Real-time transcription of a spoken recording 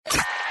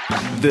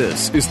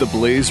This is the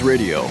Blaze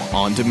Radio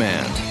on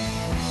demand.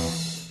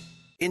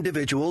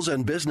 Individuals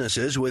and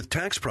businesses with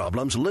tax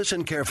problems,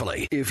 listen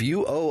carefully. If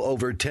you owe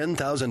over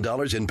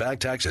 $10,000 in back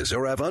taxes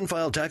or have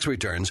unfiled tax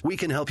returns, we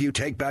can help you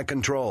take back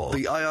control.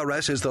 The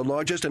IRS is the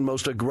largest and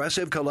most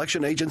aggressive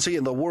collection agency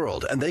in the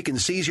world, and they can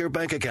seize your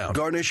bank account,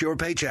 garnish your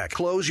paycheck,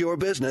 close your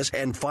business,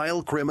 and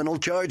file criminal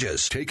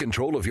charges. Take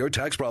control of your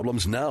tax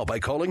problems now by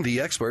calling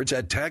the experts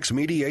at Tax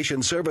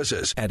Mediation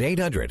Services at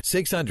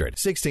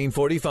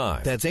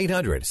 800-600-1645. That's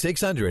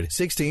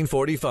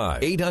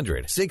 800-600-1645.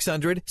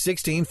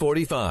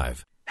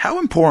 800-600-1645. How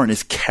important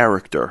is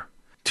character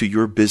to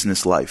your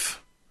business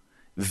life?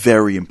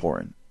 Very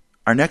important.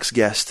 Our next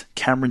guest,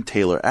 Cameron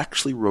Taylor,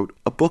 actually wrote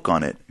a book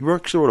on it. He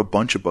actually wrote a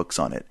bunch of books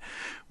on it,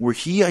 where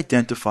he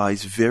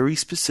identifies very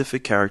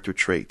specific character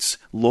traits,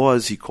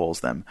 laws he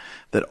calls them,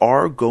 that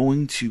are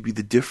going to be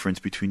the difference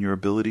between your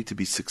ability to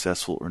be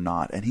successful or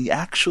not. And he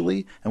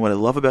actually, and what I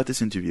love about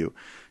this interview,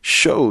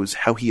 shows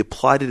how he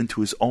applied it into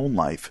his own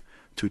life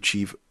to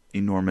achieve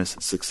enormous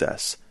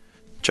success.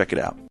 Check it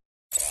out.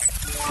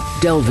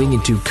 Delving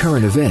into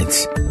current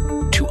events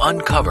to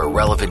uncover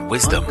relevant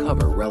wisdom.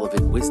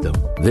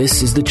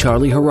 This is the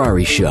Charlie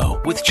Harary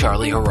Show with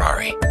Charlie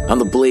Harary on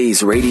the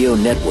Blaze Radio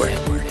Network.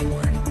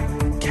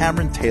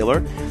 Cameron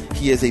Taylor,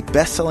 he is a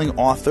best-selling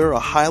author, a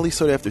highly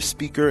sought-after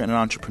speaker, and an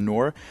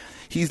entrepreneur.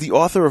 He's the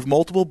author of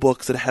multiple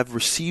books that have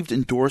received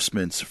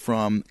endorsements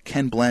from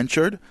Ken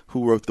Blanchard,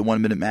 who wrote The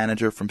 1 Minute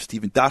Manager, from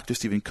Dr.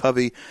 Stephen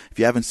Covey. If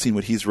you haven't seen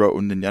what he's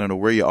written, then I don't know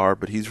where you are,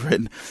 but he's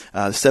written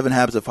 7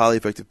 Habits of Highly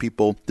Effective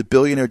People, the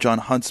billionaire John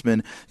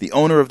Huntsman, the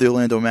owner of the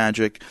Orlando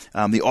Magic,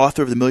 the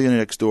author of The Millionaire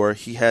Next Door.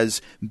 He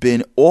has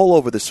been all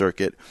over the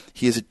circuit.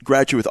 He is a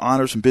graduate with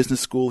honors from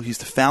business school. He's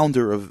the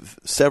founder of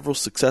several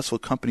successful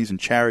companies and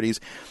charities.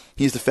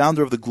 He is the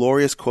founder of the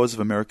Glorious Cause of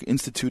America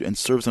Institute and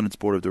serves on its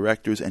board of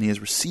directors, and he has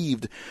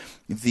received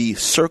the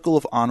Circle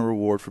of Honor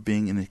Award for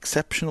being an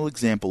exceptional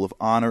example of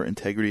honor,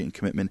 integrity, and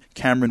commitment.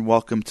 Cameron,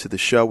 welcome to the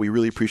show. We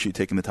really appreciate you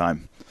taking the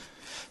time.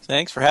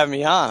 Thanks for having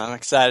me on. I'm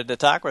excited to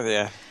talk with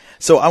you.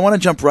 So I want to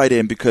jump right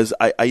in because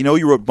I know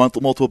you wrote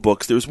multiple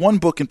books. There's one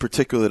book in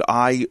particular that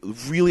I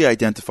really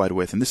identified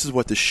with, and this is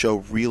what this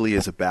show really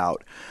is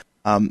about.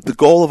 The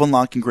goal of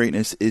Unlocking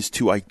Greatness is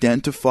to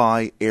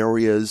identify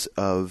areas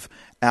of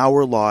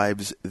our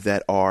lives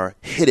that are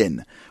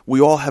hidden.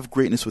 We all have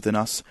greatness within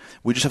us.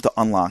 We just have to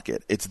unlock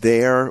it. It's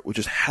there. We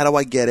just, how do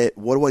I get it?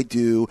 What do I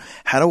do?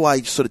 How do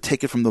I sort of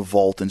take it from the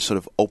vault and sort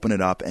of open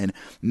it up? And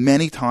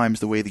many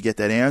times the way to get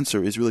that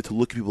answer is really to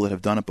look at people that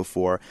have done it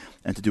before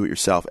and to do it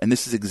yourself. And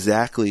this is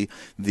exactly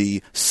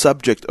the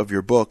subject of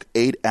your book,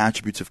 8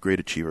 Attributes of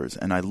Great Achievers.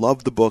 And I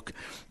love the book.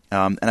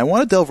 And I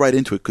want to delve right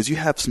into it because you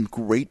have some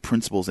great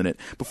principles in it.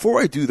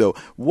 Before I do, though,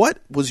 what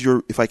was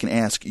your, if I can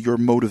ask, your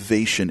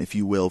motivation, if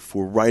you will,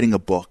 for writing a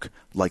book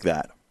like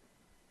that?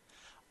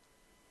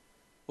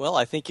 Well,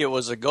 I think it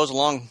goes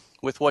along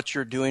with what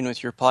you're doing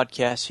with your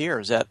podcast here,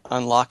 is that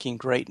unlocking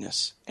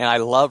greatness. And I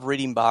love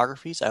reading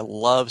biographies. I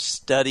love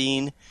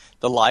studying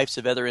the lives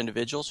of other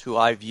individuals who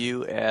I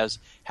view as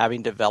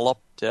having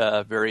developed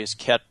various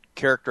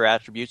character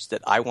attributes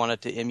that I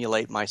wanted to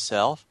emulate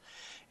myself.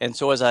 And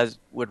so as I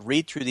would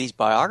read through these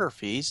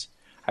biographies,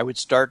 I would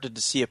start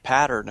to see a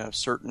pattern of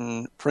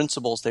certain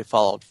principles they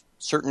followed,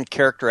 certain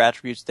character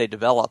attributes they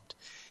developed.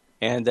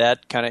 And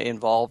that kind of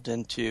involved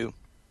into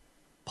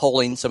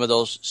pulling some of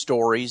those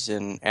stories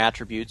and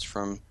attributes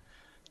from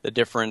the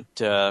different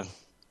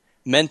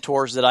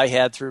mentors that I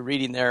had through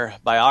reading their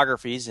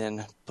biographies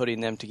and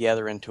putting them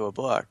together into a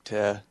book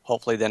to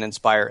hopefully then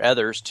inspire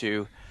others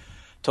to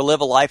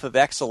live a life of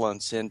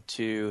excellence and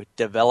to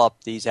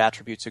develop these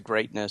attributes of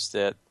greatness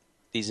that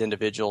these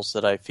individuals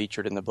that I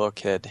featured in the book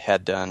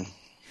had done.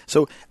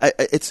 So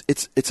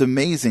it's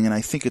amazing, and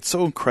I think it's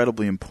so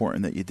incredibly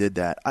important that you did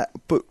that.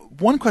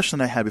 But one question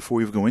I had before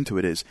we go into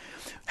it is,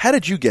 how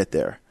did you get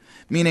there?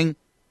 Meaning,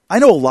 I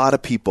know a lot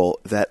of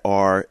people that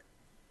are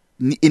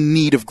in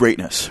need of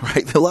greatness,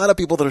 right? A lot of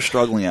people that are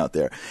struggling out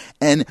there.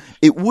 And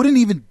it wouldn't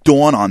even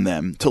dawn on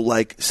them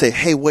to say,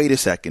 hey, wait a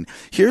second.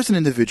 Here's an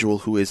individual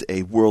who is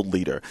a world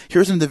leader.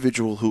 Here's an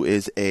individual who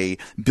is a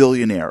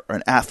billionaire or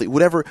an athlete,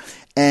 whatever.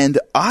 And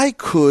I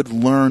could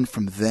learn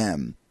from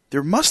them.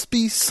 There must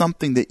be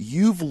something that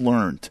you've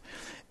learned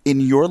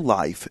in your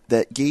life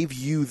that gave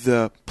you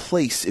the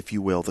place, if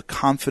you will, the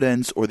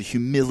confidence or the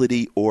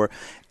humility or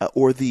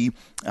the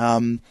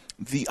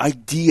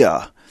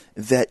idea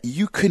that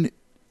you can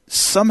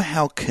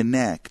somehow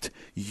connect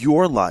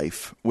your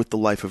life with the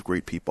life of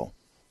great people.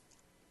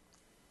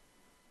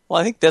 Well,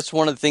 I think that's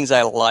one of the things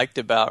I liked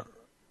about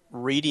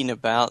reading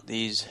about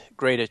these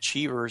great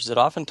achievers, that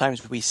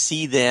oftentimes we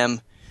see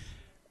them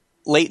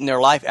late in their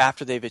life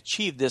after they've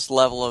achieved this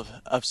level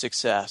of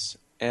success.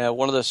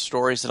 One of the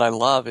stories that I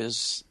love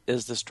is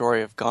the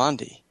story of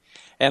Gandhi.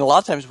 And a lot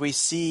of times we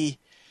see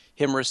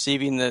him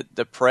receiving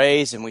the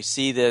praise, and we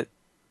see that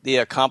the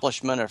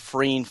accomplishment of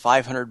freeing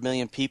 500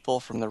 million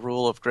people from the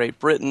rule of Great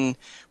Britain.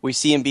 We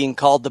see him being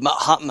called the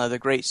Mahatma, the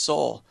great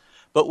soul.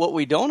 But what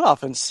we don't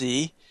often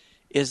see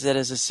is that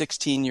as a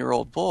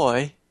 16-year-old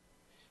boy,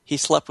 he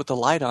slept with the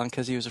light on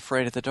because he was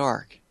afraid of the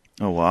dark.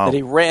 Oh, wow.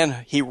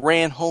 That he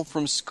ran home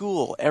from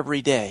school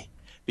every day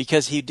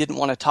because he didn't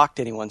want to talk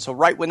to anyone. So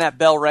right when that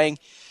bell rang,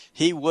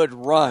 he would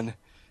run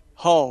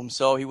home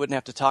so he wouldn't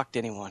have to talk to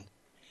anyone.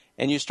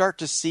 And you start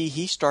to see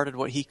he started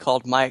what he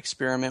called my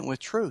experiment with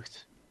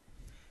truth.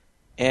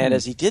 And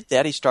as he did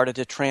that, he started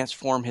to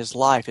transform his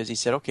life as he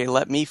said, okay,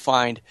 let me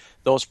find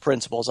those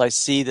principles. I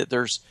see that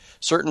there's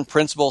certain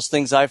principles,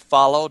 things I've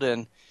followed,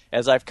 and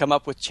as I've come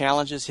up with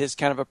challenges, his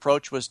kind of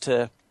approach was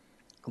to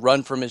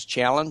run from his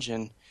challenge,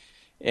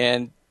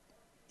 and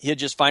he'd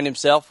just find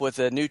himself with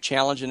a new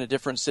challenge in a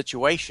different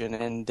situation.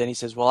 And then he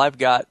says, well,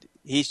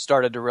 he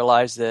started to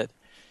realize that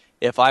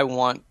if I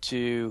want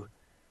to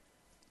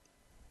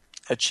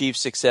achieve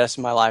success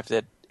in my life,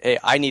 that hey,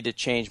 I need to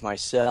change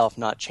myself,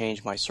 not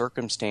change my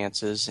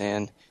circumstances.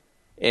 And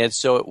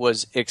so it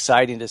was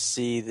exciting to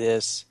see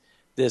this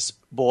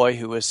boy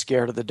who was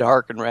scared of the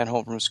dark and ran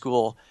home from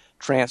school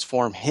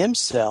transform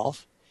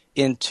himself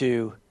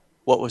into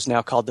what was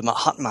now called the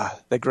Mahatma,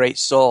 the great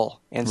soul,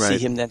 and see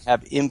him then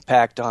have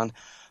impact on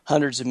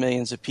hundreds of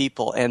millions of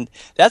people. And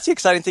that's the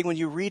exciting thing when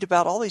you read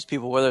about all these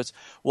people, whether it's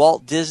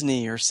Walt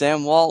Disney or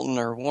Sam Walton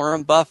or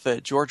Warren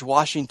Buffett, George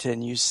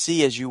Washington, you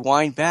see, as you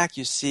wind back,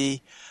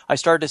 I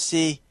started to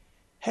see,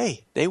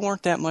 hey, they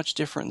weren't that much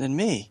different than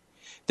me.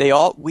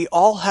 We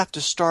all have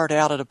to start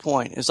out at a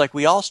point. It's like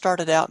we all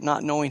started out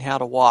not knowing how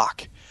to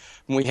walk.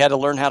 And we had to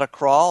learn how to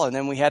crawl, and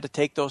then we had to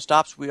take those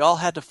stops. We all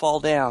had to fall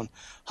down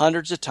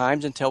hundreds of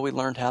times until we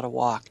learned how to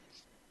walk.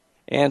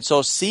 And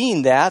so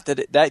seeing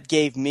that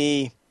gave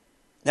me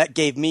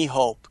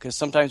hope, because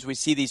sometimes we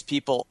see these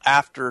people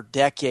after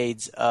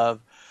decades of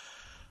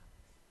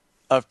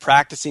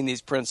practicing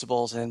these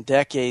principles and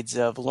decades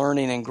of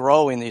learning and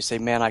growing, they say,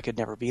 man, I could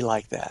never be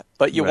like that.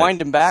 But you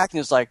wind them back and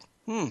it's like,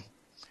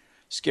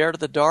 scared of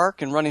the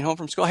dark and running home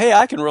from school. Hey,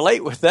 I can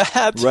relate with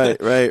that. Right.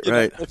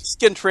 If he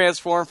can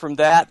transform from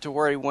that to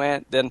where he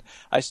went, then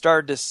I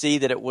started to see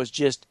that it was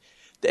just,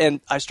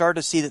 and I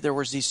started to see that there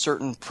was these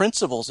certain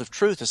principles of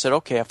truth. I said,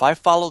 okay, if I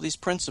follow these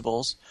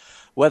principles,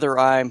 whether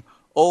I'm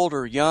old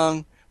or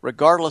young,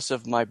 regardless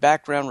of my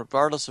background,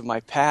 regardless of my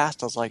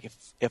past, I was like,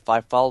 if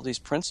I follow these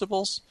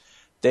principles,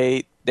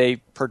 they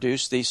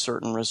produce these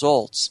certain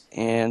results.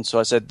 And so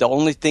I said, the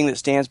only thing that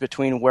stands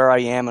between where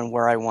I am and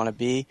where I want to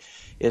be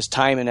is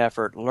time and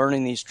effort,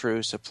 learning these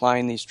truths,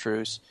 applying these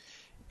truths,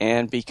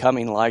 and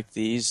becoming like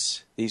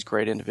these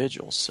great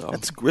individuals. So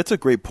that's a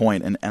great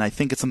point, and I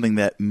think it's something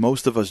that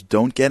most of us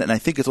don't get, and I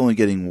think it's only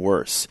getting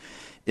worse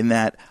in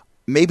that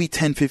maybe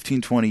 10, 15,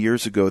 20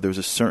 years ago, there was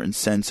a certain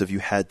sense of you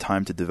had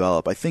time to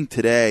develop. I think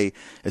today,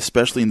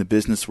 especially in the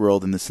business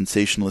world and the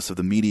sensationalists of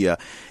the media,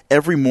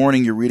 every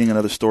morning you're reading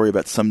another story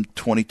about some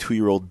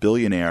 22-year-old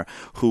billionaire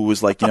who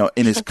was like,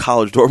 in his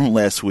college dorm room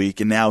last week,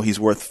 and now he's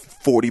worth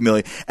 $40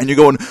 million. And you're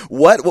going,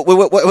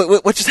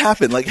 what just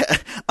happened? Like,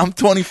 I'm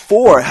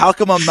 24. How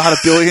come I'm not a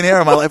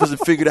billionaire? My life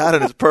isn't figured out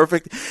and it's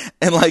perfect.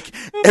 And like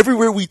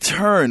everywhere we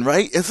turn,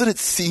 right? Doesn't it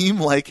seem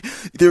like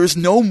there is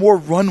no more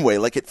runway?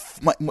 Like at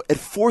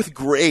fourth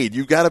grade,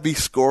 you got to be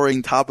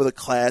scoring top of the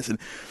class. And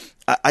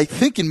I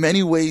think in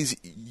many ways,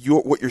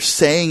 what you're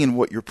saying and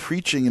what you're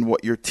preaching and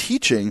what you're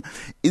teaching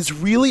is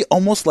really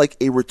almost like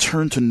a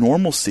return to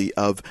normalcy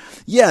of,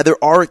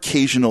 there are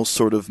occasional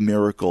sort of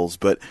miracles,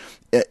 but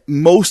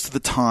most of the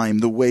time,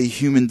 the way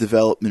human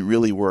development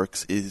really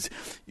works is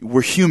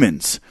we're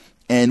humans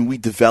and we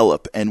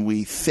develop and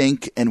we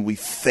think and we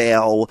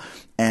fail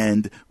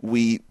and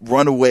we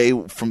run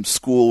away from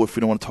school if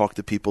we don't want to talk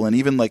to people. And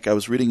even like I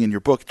was reading in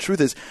your book, the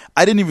truth is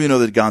I didn't even know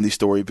the Gandhi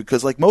story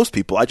because like most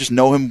people, I just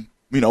know him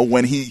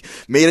when he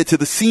made it to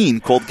the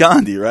scene called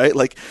Gandhi, right?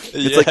 Like,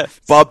 it's like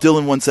Bob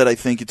Dylan once said, I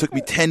think, it took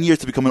me 10 years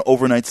to become an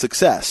overnight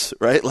success,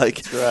 right?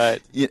 Like,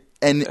 that's right.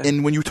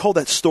 And when you told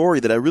that story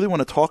that I really want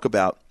to talk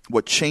about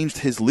what changed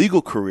his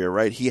legal career,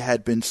 right? He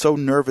had been so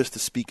nervous to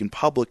speak in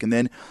public, and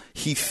then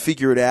he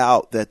figured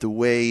out that the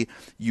way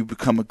you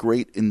become a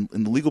great in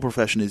the legal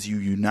profession is you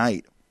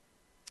unite.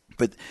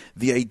 But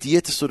the idea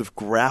to sort of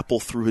grapple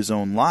through his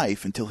own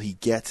life until he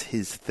gets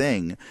his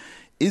thing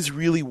is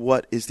really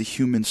what is the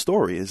human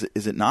story, is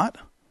it not?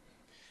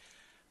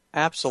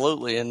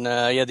 Absolutely. And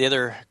the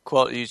other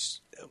quote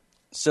is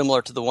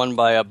similar to the one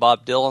by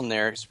Bob Dylan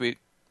there.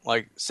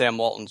 Like Sam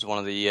Walton's one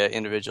of the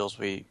individuals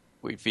we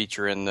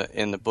feature in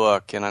the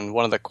book, and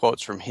one of the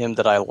quotes from him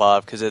that I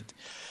love, because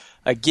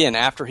again,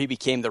 after he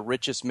became the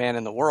richest man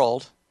in the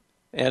world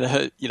and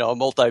a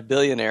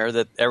multi-billionaire,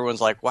 that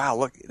everyone's like, wow,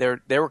 look,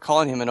 they were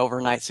calling him an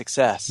overnight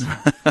success.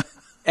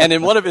 And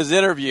in one of his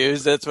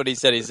interviews, that's what he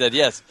said. He said,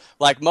 yes,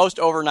 like most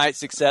overnight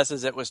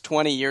successes, it was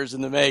 20 years in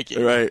the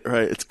making. Right.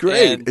 It's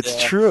great.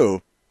 It's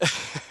true.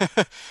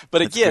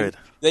 But again,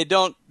 they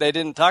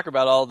didn't talk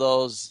about all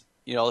those,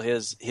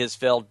 his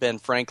failed Ben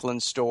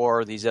Franklin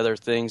store, these other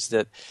things,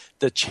 that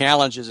the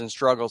challenges and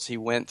struggles he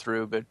went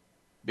through, but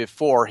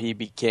before he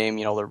became,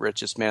 the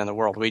richest man in the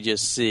world. We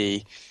just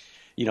see,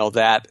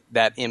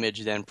 that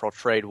image then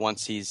portrayed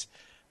once he's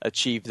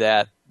achieved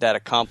that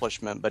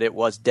accomplishment. But it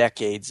was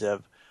decades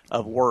of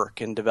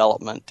work and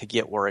development to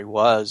get where he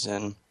was.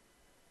 And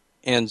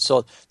And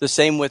so the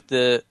same with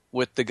the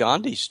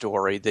Gandhi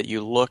story, that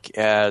you look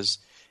as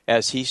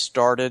he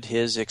started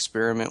his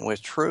experiment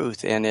with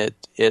truth, and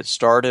it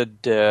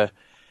started.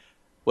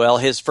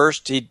 His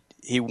first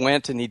he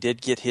went and he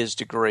did get his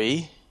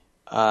degree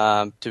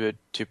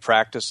to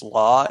practice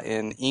law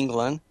in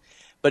England,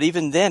 but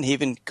even then,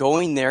 even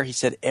going there, he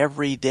said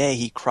every day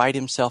he cried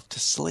himself to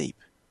sleep.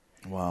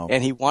 Wow!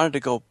 And he wanted to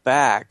go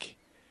back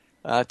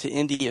to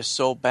India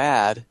so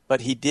bad,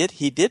 but he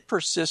did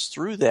persist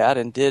through that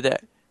and did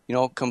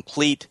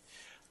complete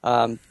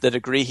the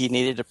degree he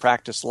needed to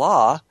practice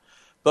law.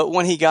 But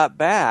when he got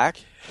back,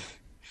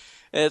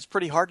 it's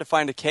pretty hard to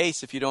find a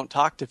case if you don't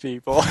talk to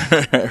people.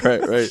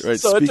 right.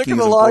 So it took him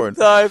a long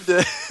time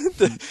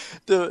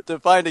to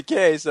find a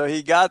case. So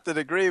he got the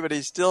degree, but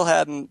he still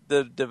hadn't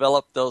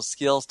developed those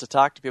skills to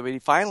talk to people. He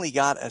finally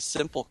got a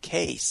simple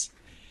case.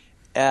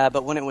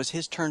 But when it was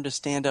his turn to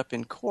stand up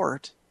in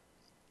court,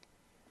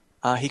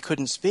 he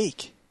couldn't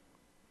speak.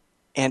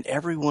 And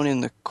everyone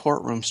in the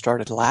courtroom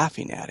started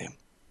laughing at him.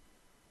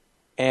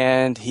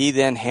 And he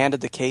then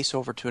handed the case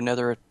over to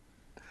another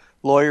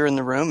lawyer in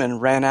the room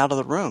and ran out of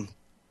the room.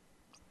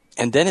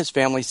 And then his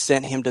family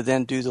sent him to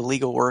then do the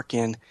legal work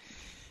in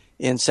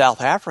South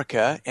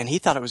Africa, and he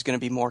thought it was going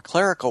to be more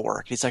clerical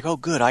work. He's like, oh,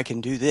 good, I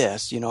can do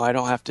this. I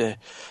don't have to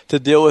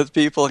deal with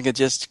people and can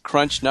just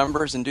crunch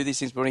numbers and do these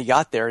things. But when he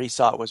got there, he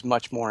saw it was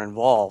much more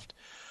involved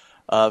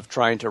of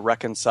trying to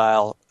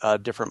reconcile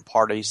different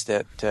parties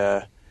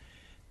that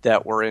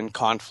were in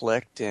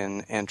conflict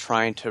and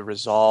trying to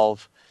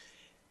resolve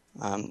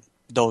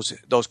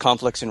those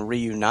conflicts and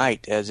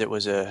reunite, as it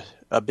was a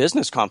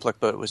business conflict,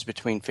 but it was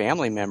between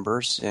family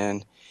members.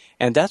 And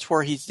that's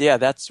where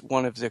that's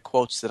one of the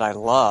quotes that I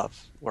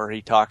love, where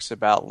he talks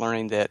about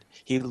learning that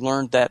he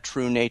learned that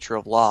true nature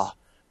of law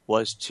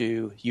was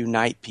to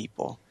unite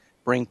people,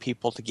 bring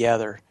people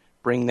together,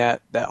 bring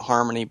that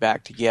harmony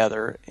back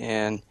together.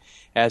 And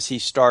as he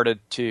started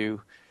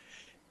to,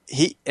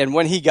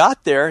 when he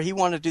got there, he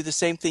wanted to do the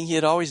same thing he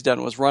had always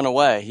done, was run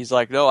away. He's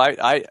like, no,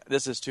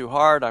 this is too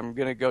hard. I'm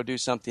going to go do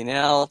something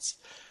else.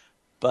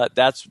 But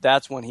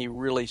that's when he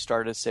really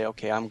started to say,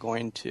 okay, I'm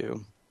going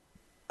to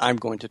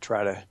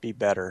try to be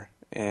better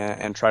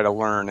and try to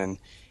learn.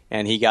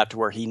 And he got to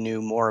where he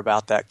knew more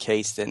about that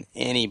case than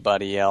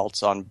anybody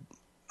else on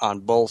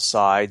both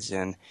sides.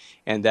 And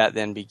that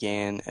then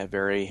began a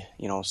very,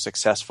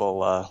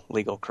 successful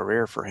legal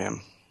career for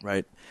him.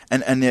 Right.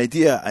 And the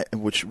idea,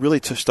 which really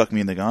stuck me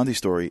in the Gandhi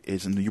story,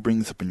 is, and you bring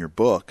this up in your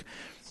book,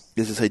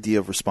 is this idea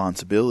of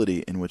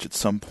responsibility, in which at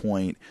some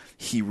point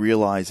he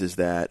realizes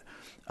that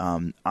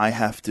I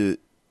have to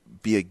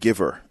be a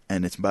giver,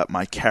 and it's about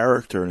my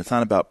character, and it's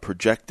not about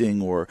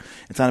projecting, or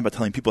it's not about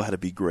telling people how to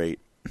be great.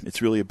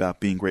 It's really about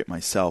being great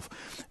myself.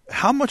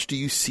 How much do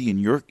you see in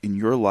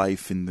your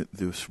life, in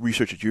the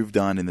research that you've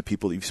done and the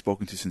people that you've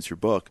spoken to since your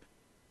book,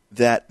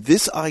 that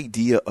this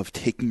idea of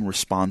taking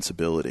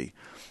responsibility,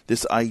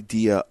 this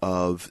idea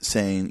of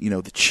saying,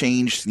 the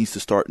change needs to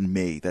start in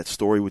me, that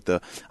story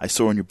I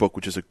saw in your book,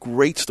 which is a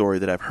great story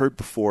that I've heard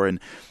before, and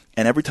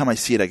every time I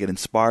see it, I get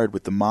inspired,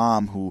 with the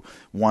mom who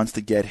wants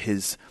to get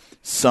his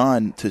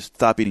son to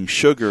stop eating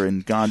sugar,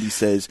 and Gandhi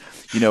says,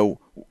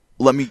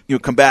 let me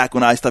come back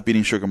when I stop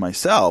eating sugar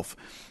myself.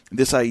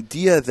 This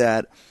idea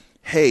that,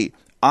 hey,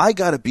 I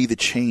got to be the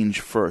change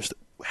first.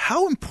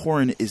 How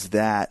important is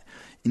that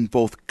in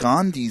both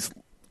Gandhi's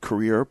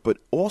career, but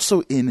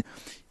also in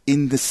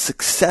the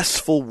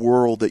successful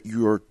world that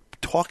you're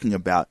talking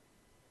about?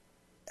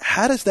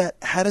 How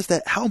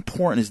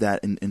important is that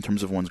in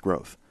terms of one's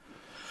growth?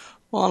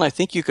 Well, and I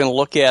think you can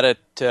look at it,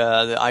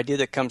 the idea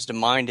that comes to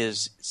mind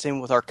is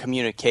same with our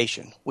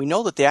communication. We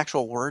know that the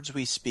actual words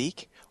we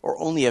speak are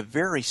only a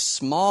very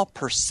small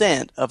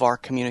percent of our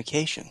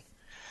communication.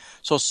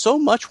 So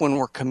much when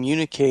we're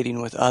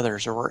communicating with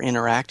others or we're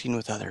interacting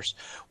with others,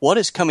 what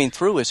is coming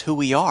through is who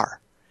we are.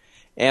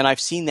 And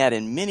I've seen that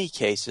in many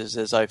cases,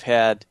 as I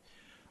had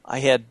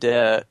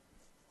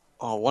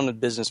one of the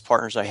business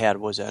partners I had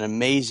was an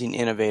amazing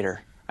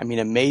innovator.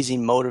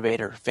 Amazing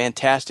motivator,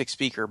 fantastic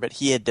speaker, but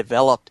he had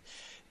developed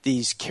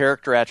these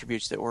character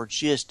attributes that were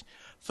just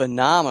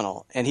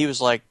phenomenal. And he was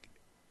like,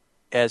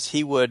 as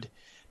he would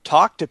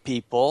talk to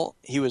people,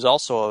 he was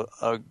also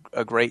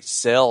a great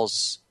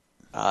sales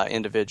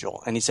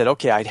individual. And he said,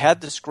 okay, I'd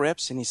had the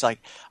scripts, and he's like,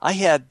 I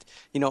had,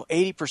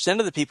 80%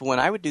 of the people when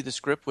I would do the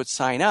script would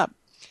sign up.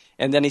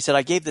 And then he said,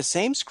 I gave the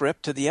same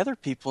script to the other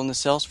people in the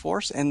sales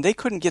force, and they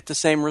couldn't get the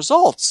same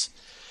results.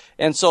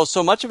 And so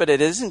much of it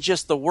isn't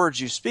just the words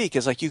you speak.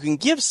 It's like you can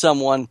give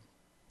someone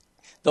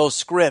those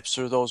scripts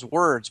or those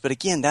words, but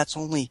again, that's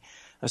only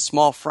a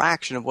small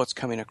fraction of what's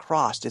coming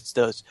across. It's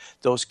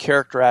those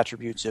character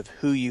attributes of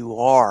who you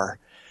are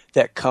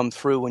that come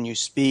through when you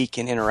speak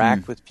and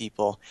interact with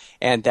people,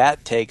 and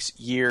that takes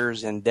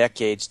years and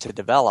decades to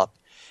develop.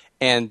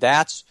 And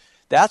that's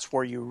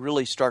where you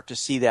really start to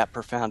see that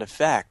profound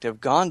effect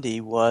of Gandhi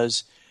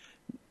was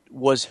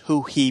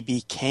who he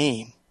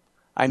became.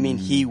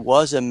 He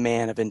was a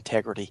man of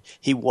integrity.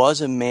 He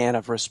was a man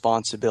of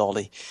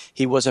responsibility.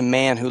 He was a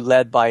man who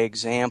led by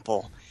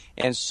example.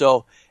 And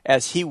so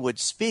as he would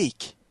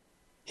speak,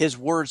 his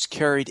words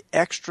carried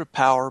extra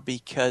power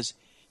because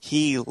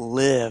he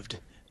lived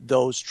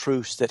those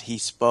truths that he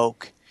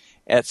spoke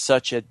at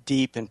such a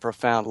deep and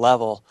profound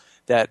level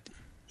that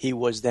he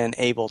was then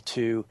able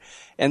to,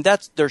 and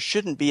there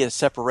shouldn't be a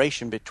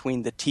separation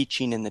between the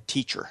teaching and the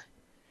teacher.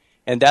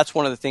 And that's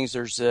one of the things,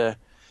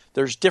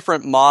 there's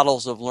different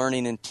models of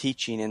learning and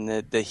teaching, and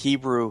the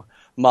Hebrew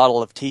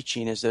model of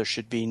teaching is there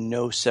should be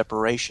no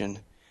separation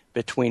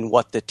between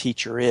what the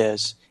teacher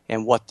is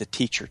and what the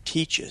teacher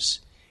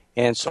teaches.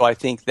 And so I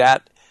think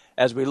that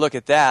as we look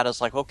at that, it's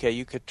like, okay,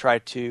 you could try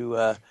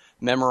to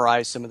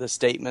memorize some of the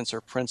statements or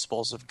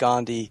principles of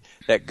Gandhi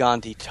that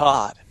Gandhi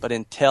taught, but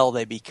until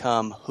they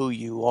become who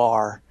you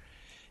are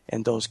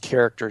and those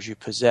characters you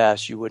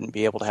possess, you wouldn't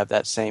be able to have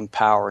that same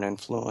power and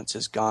influence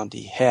as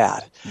Gandhi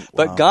had. Wow.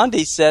 But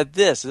Gandhi said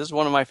this is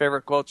one of my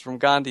favorite quotes from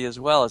Gandhi as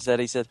well, is that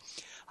he said,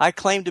 "I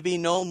claim to be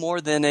no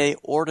more than an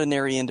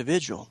ordinary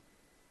individual,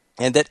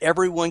 and that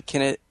everyone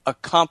can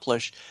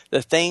accomplish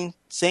the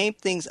same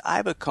things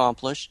I've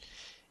accomplished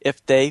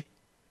if they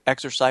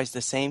exercise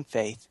the same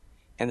faith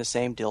and the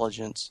same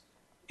diligence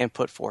and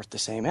put forth the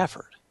same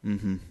effort."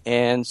 Mm-hmm.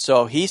 And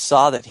so he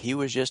saw that he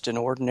was just an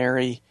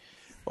ordinary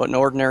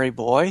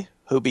boy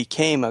who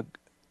became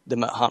the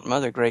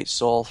Mahatma, the great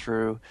soul,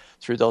 through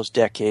those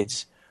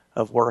decades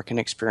of work and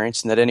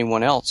experience, and that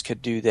anyone else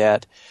could do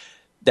that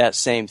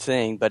same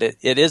thing. But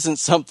it isn't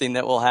something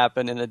that will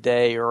happen in a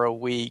day or a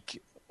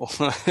week.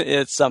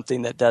 It's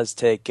something that does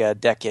take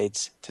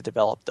decades to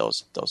develop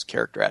those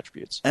character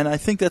attributes. And I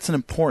think that's an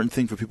important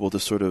thing for people to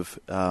sort of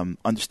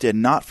understand,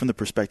 not from the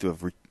perspective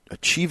of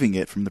achieving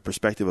it, from the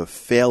perspective of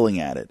failing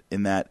at it,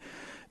 in that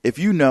if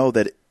you know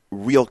that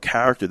real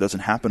character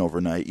doesn't happen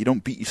overnight, you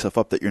don't beat yourself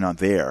up that you're not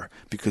there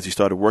because you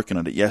started working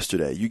on it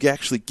yesterday. You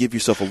actually give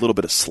yourself a little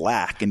bit of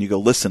slack and you go,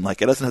 listen,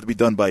 like, it doesn't have to be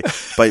done by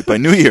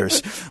New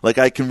Year's. Like,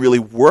 I can really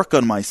work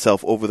on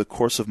myself over the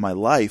course of my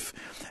life,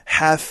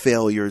 have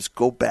failures,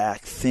 go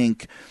back,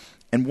 think.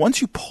 And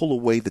once you pull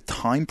away the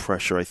time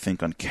pressure, I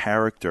think, on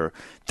character,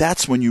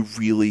 that's when you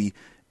really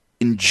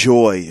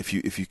enjoy, if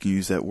you can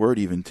use that word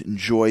even, to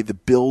enjoy the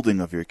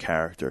building of your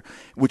character,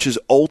 which is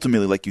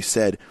ultimately, like you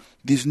said,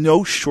 there's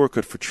no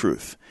shortcut for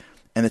truth.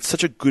 And it's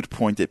such a good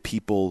point that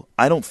people,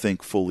 I don't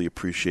think, fully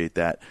appreciate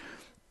that.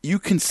 You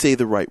can say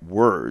the right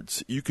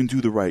words, you can do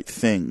the right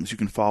things, you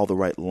can follow the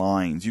right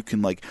lines, you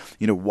can, like,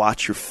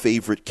 watch your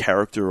favorite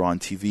character on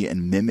TV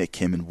and mimic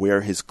him and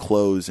wear his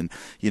clothes, and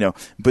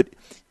but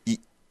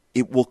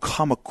it will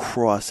come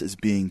across as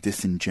being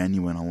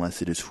disingenuous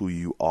unless it is who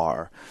you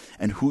are.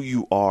 And who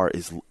you are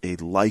is a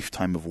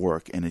lifetime of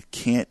work, and it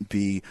can't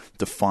be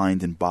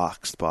defined and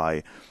boxed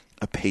by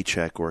a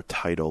paycheck or a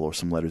title or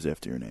some letters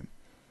after your name.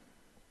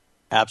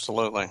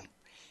 Absolutely.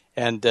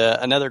 And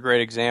another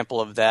great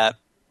example of that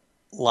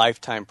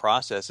lifetime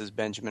process is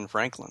Benjamin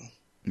Franklin,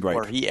 right,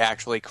 where he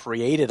actually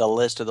created a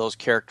list of those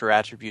character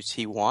attributes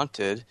he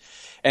wanted,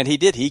 and he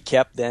did. He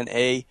kept then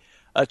a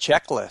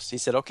checklist. He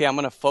said, "Okay, I'm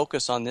going to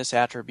focus on this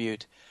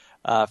attribute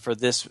for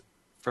this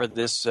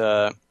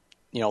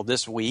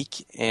this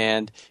week,"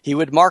 and he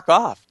would mark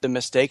off the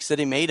mistakes that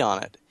he made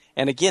on it.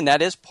 And again,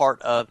 that is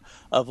part of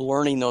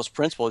learning those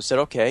principles. He said,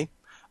 "Okay,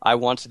 I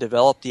want to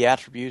develop the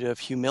attribute of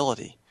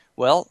humility."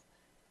 Well,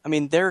 I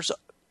mean, there's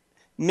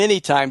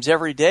many times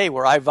every day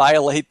where I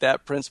violate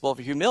that principle of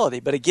humility.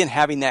 But again,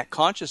 having that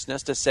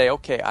consciousness to say,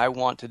 okay, I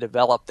want to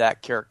develop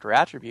that character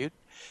attribute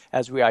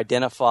as we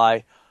identify,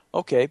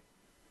 okay,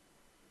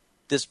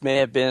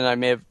 I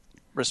may have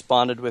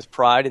responded with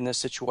pride in this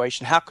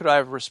situation. How could I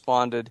have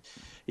responded,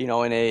 in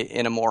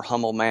a more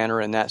humble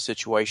manner in that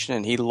situation?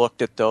 And he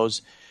looked at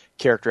those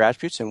character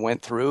attributes and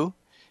went through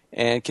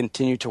and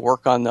continued to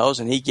work on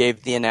those. And he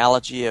gave the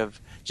analogy of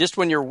just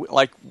when you're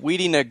like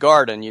weeding a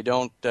garden, you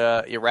don't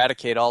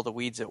eradicate all the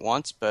weeds at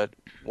once, but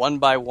one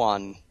by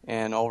one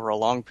and over a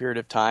long period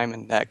of time,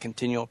 and that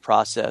continual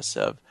process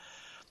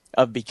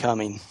of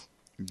becoming.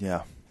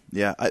 Yeah.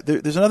 Yeah,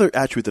 there's another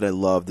attribute that I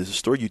love. There's a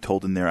story you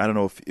told in there. I don't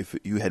know if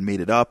you had made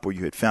it up or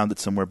you had found it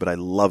somewhere, but I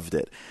loved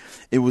it.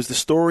 It was the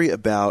story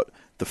about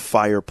the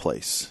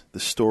fireplace, the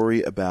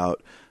story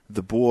about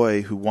the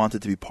boy who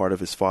wanted to be part of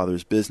his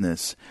father's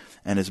business,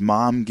 and his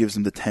mom gives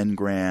him the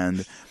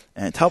 $10,000.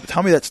 And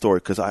tell me that story,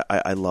 because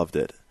I loved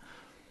it.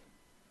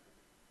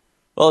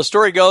 Well, the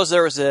story goes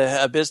there was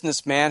a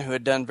businessman who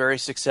had done very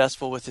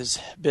successful with his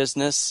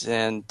business,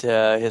 and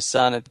his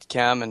son had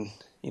come and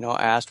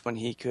asked when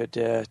he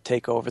could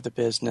take over the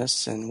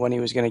business and when he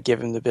was going to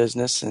give him the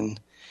business. And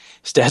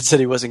his dad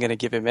said he wasn't going to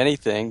give him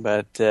anything,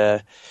 but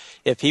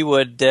if he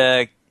would,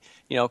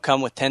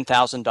 come with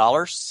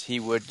 $10,000, he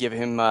would give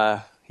him,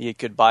 he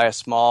could buy a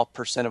small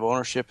percent of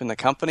ownership in the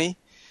company,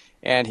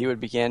 and he would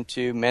begin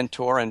to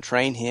mentor and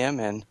train him.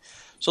 And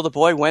so the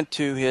boy went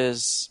to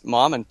his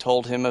mom and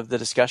told him of the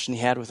discussion he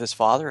had with his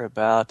father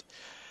about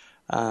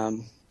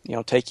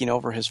taking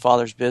over his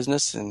father's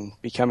business and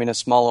becoming a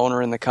small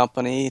owner in the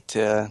company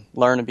to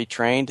learn and be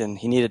trained, and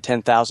he needed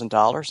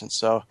 $10,000. And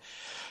so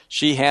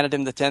she handed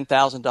him the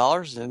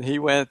 $10,000, and he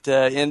went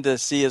in to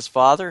see his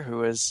father, who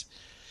was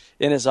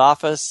in his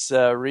office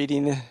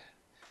reading.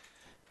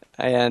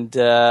 And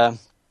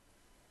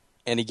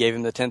And he gave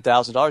him the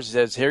 $10,000. He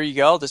says, here you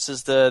go. This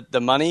is the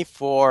money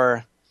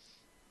for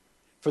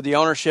the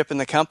ownership in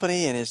the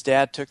company. And his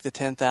dad took the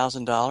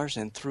 $10,000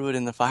 and threw it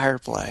in the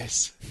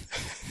fireplace.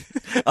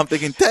 I'm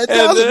thinking $10,000.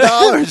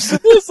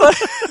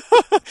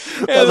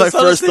 That was my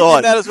first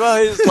thought. That as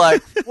well. He's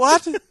like,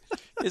 what?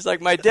 He's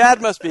like, my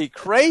dad must be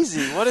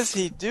crazy. What is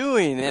he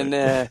doing?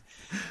 And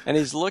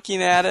he's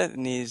looking at it,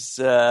 and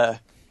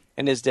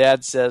and his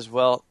dad says,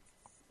 well,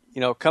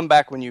 come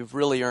back when you've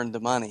really earned the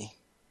money.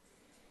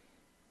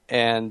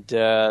 And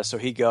so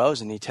he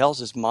goes and he tells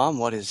his mom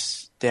what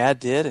his dad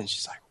did, and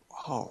she's like,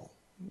 whoa,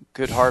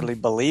 could hardly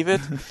believe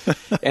it.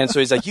 And so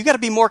he's like, you got to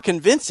be more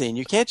convincing.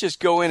 You can't just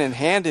go in and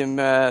hand him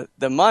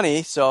the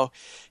money. So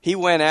he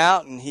went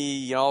out and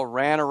he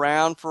ran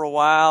around for a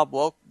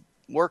while,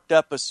 worked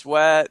up a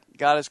sweat,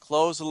 got his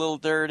clothes a little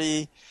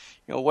dirty,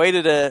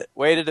 waited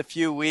a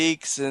few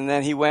weeks, and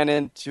then he went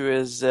into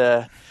his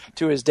dad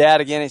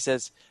again. He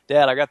says,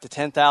 Dad, I got the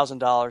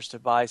 $10,000 to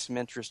buy some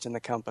interest in the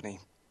company.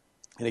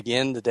 And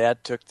again, the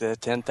dad took the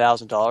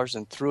 $10,000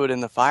 and threw it in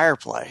the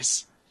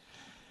fireplace,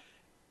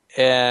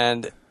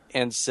 and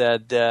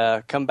said,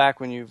 "Come back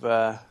when you've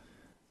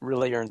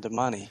really earned the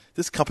money."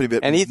 This company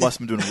must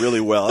have been doing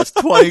really well. It's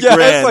 20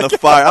 grand the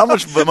fire. How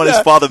much money his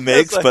father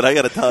makes? But I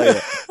got to tell you.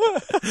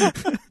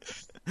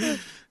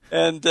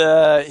 And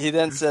he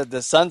then said,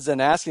 the son's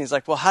then asking, he's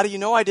like, "Well, how do you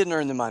know I didn't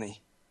earn the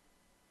money?"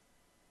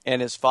 And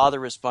his father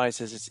responds,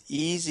 says, "It's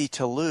easy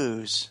to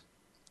lose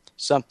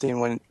something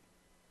when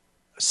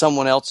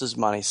someone else's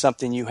money,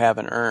 something you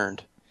haven't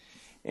earned."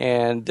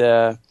 And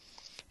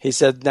he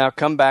said, "Now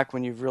come back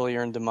when you've really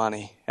earned the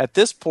money." At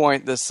this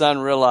point, the son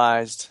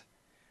realized,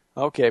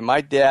 okay, my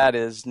dad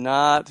is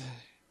not,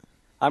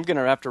 I'm going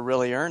to have to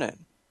really earn it.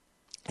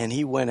 And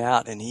he went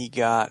out and he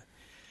got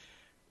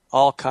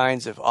all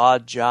kinds of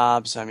odd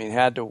jobs. I mean,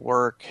 had to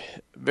work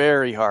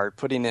very hard,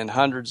 putting in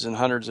hundreds and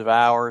hundreds of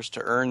hours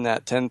to earn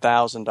that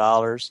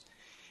 $10,000.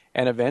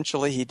 And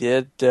eventually he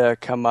did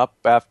come up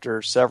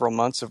after several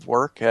months of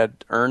work,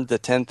 had earned the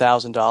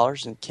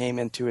 $10,000 and came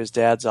into his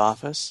dad's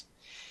office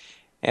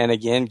and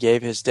again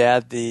gave his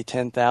dad the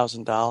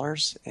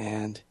 $10,000.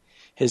 And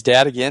his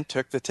dad again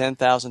took the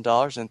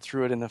 $10,000 and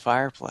threw it in the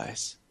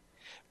fireplace.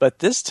 But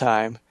this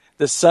time,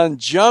 the son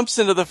jumps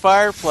into the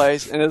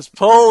fireplace and is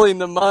pulling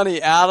the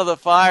money out of the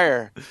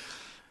fire.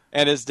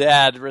 And his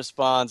dad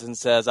responds and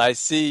says, "I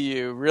see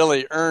you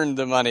really earned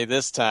the money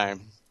this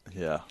time."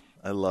 Yeah.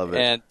 I love it.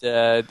 And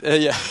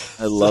yeah,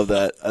 I love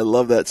that. I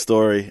love that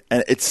story,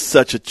 and it's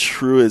such a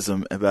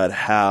truism about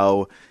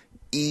how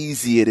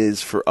easy it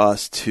is for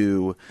us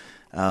to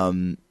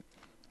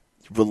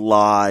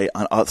rely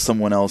on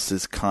someone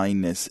else's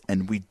kindness,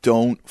 and we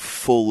don't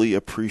fully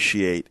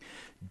appreciate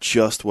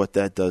just what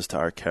that does to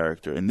our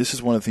character. And this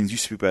is one of the things you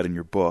speak about in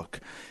your book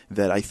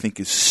that I think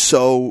is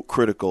so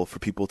critical for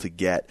people to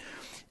get.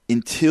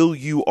 Until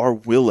you are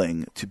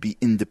willing to be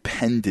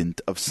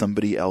independent of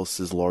somebody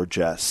else's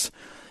largesse,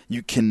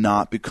 you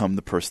cannot become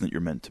the person that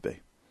you're meant to be.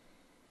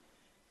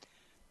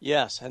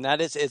 Yes, and that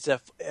is,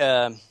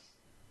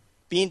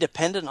 being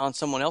dependent on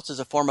someone else is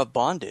a form of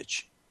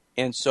bondage.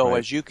 And so Right.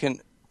 as you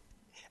can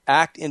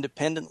act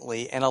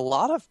independently, and a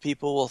lot of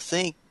people will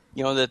think,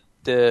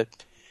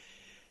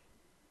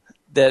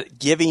 that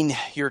giving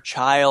your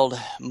child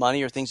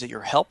money or things that you're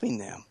helping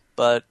them.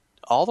 But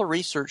all the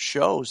research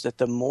shows that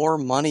the more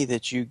money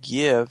that you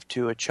give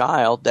to a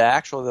child,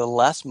 the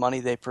less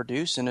money they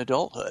produce in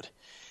adulthood.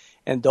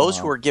 And those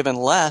who are given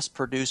less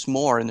produce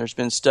more. And there's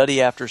been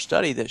study after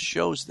study that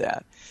shows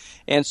that.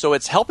 And so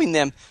it's helping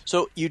them.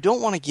 So you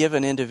don't want to give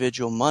an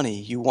individual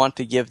money. You want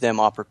to give them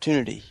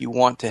opportunity. You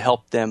want to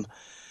help them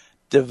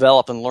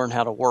develop and learn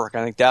how to work.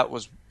 I think that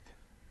was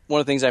one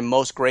of the things I'm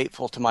most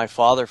grateful to my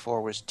father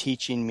for, was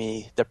teaching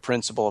me the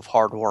principle of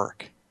hard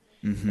work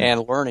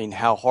and learning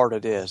how hard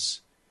it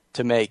is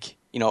to make,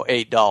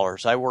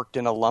 $8. I worked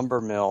in a lumber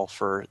mill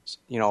for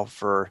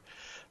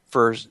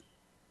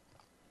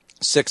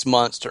 6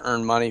 months to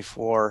earn money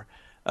for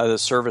the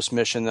service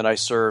mission that I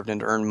served and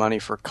to earn money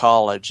for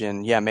college,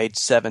 and made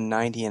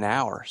 $7.90 an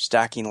hour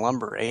stacking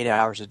lumber 8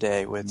 hours a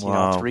day with 3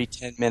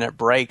 10-minute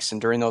breaks.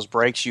 And during those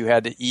breaks, you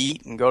had to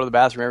eat and go to the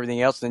bathroom,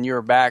 everything else. Then you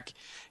were back,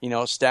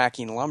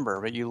 stacking lumber.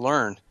 But you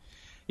learn,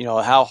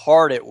 how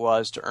hard it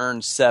was to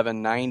earn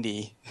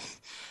 $7.90,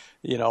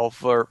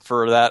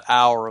 for that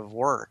hour of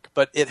work.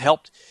 But it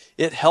helped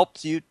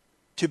you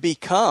to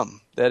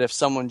become that. If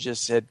someone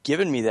just had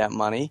given me that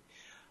money,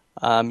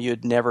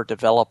 you'd never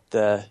develop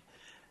that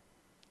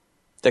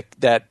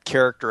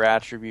character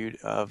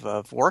attribute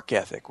of work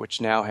ethic,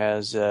 which now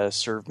has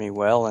served me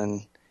well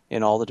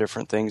in all the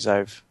different things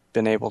I've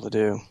been able to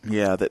do.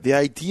 Yeah, the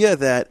idea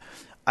that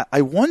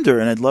I wonder,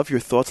 and I'd love your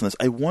thoughts on this,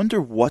 I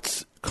wonder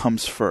what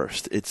comes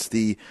first. Is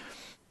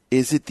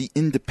it the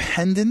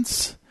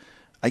independence?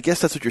 I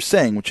guess that's what you're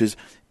saying, which is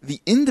the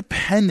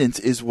independence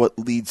is what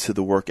leads to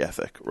the work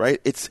ethic,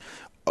 right? It's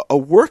a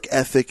work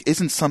ethic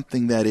isn't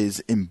something that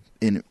is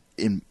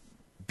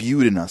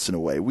imbued in us in a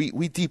way.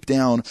 We deep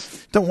down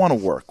don't want to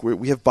work.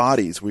 We have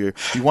bodies. We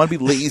want to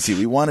be lazy.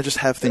 We want to just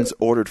have things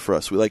ordered for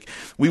us.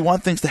 We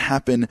want things to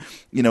happen,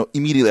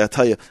 immediately. I'll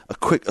tell you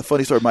a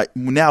funny story.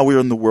 Now we're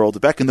in the world.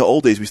 Back in the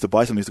old days, we used to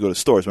buy something, we used to go to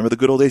stores. Remember the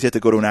good old days? You had to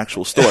go to an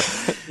actual store.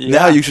 Yeah.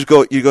 Now you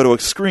go to a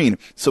screen.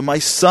 So my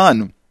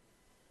son,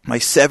 my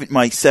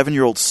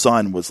 7-year-old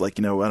son was like,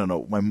 I don't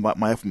know, my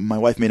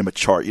wife made him a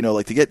chart,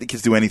 like to get the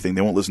kids to do anything, they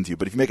won't listen to you.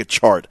 But if you make a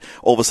chart,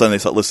 all of a sudden they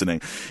start listening.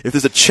 If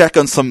there's a check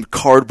on some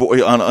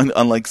cardboard,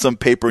 on like some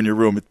paper in your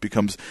room, it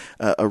becomes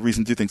a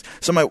reason to do things.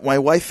 So my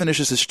wife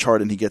finishes his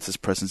chart and he gets his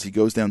presents. He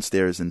goes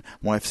downstairs and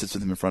my wife sits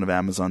with him in front of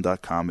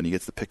Amazon.com and he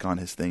gets to pick on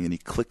his thing and he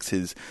clicks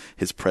his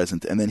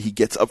present. And then he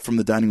gets up from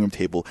the dining room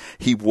table.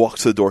 He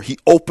walks to the door. He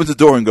opens the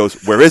door and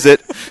goes, "Where is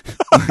it?"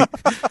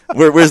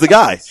 Where's the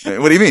guy?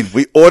 What do you mean?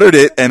 We ordered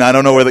it. And I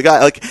don't know where the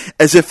guy,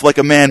 as if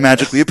a man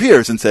magically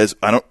appears and says,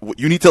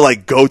 you need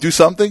to go do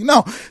something.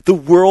 No, the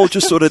world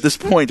just sort of at this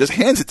point just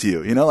hands it to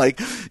you,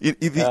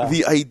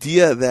 the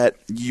idea that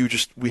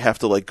we have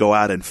to go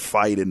out and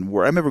fight and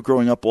work. I remember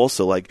growing up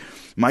also,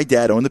 my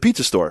dad owned the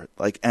pizza store,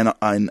 and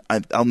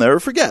I'll never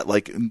forget,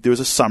 there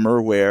was a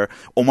summer where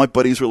all my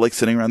buddies were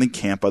sitting around in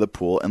camp by the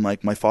pool and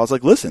my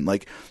father's listen,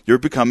 you're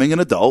becoming an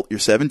adult, you're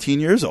 17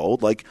 years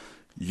old,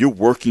 you're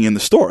working in the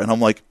store. And I'm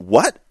like,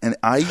 what? And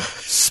I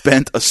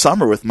spent a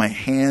summer with my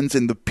hands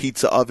in the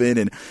pizza oven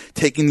and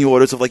taking the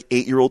orders of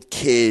 8-year-old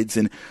kids.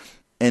 And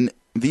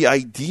the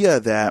idea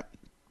that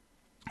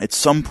at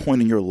some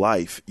point in your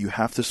life, you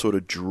have to sort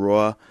of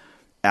draw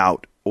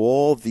out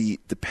all the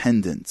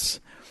dependents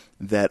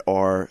that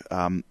are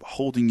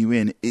holding you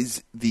in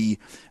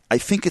I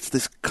think it's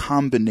this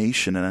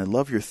combination, and I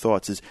love your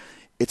thoughts,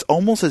 it's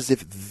almost as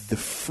if the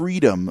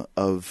freedom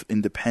of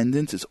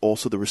independence is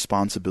also the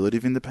responsibility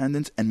of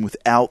independence. And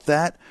without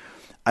that,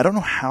 I don't know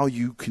how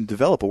you can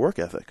develop a work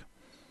ethic.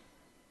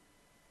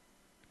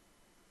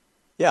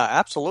 Yeah,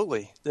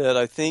 absolutely. That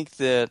I think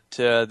that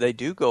they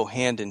do go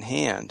hand in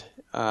hand,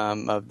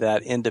 of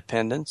that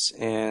independence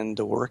and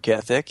the work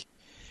ethic.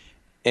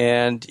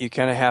 And you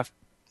kind of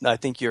I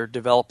think you're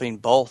developing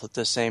both at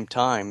the same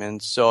time.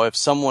 And so if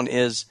someone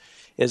is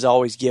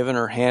always given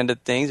or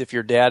handed things. If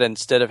your dad,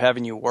 instead of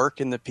having you work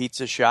in the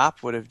pizza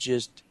shop, would have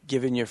just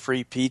given you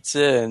free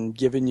pizza and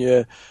given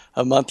you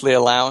a monthly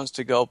allowance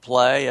to go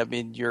play, I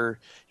mean, your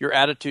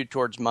attitude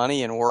towards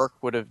money and work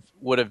would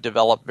have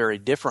developed very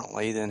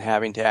differently than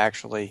having to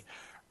actually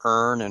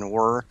earn and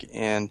work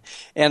and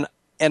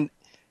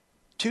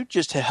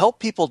just to help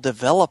people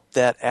develop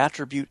that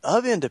attribute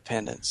of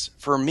independence.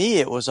 For me,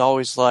 it was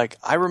always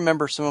I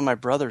remember some of my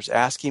brothers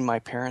asking my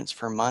parents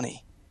for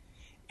money.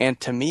 And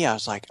to me, I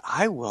was like,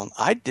 I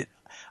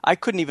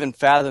couldn't even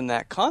fathom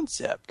that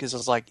concept because I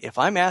was like, if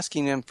I'm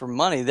asking them for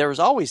money, there was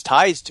always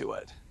ties to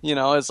it.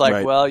 It's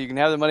right. Well, you can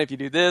have the money if you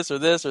do this or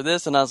this or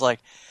this. And I was like,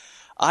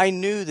 I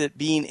knew that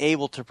being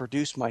able to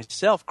produce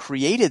myself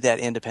created that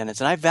independence.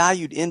 And I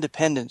valued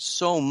independence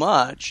so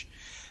much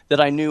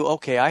that I knew,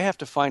 okay, I have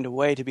to find a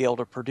way to be able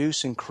to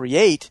produce and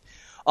create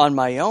on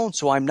my own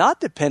so I'm not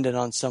dependent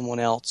on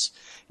someone else,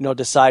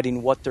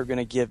 deciding what they're going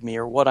to give me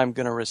or what I'm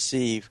going to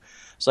receive.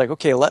 It's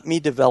okay, let me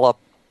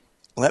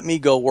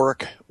go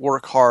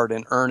work hard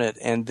and earn it.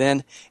 And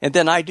then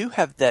I do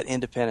have that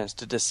independence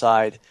to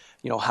decide,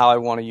 how I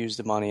want to use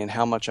the money and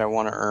how much I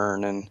want to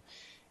earn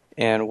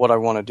and what I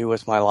want to do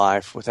with my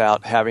life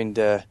without having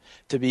to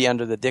be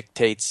under the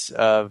dictates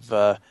of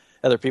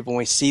other people. And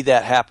we see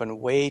that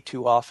happen way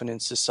too often in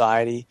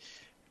society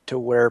to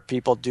where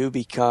people do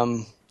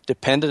become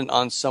dependent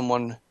on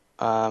someone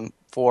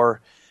for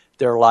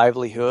their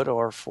livelihood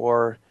or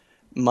for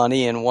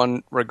money in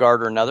one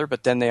regard or another,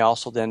 but then they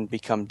also then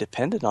become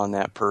dependent on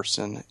that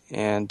person.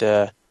 And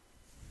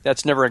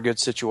that's never a good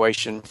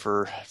situation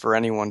for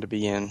anyone to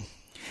be in.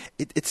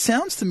 It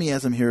sounds to me,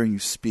 as I'm hearing you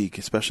speak,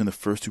 especially in the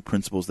first two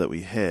principles that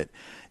we hit,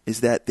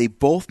 is that they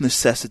both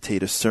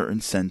necessitate a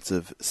certain sense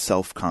of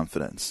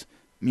self-confidence.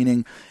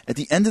 Meaning, at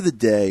the end of the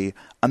day,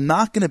 I'm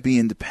not going to be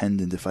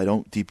independent if I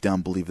don't deep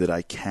down believe that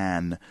I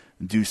can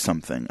do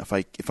something,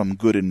 if I'm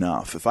good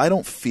enough. If I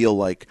don't feel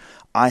like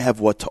I have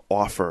what to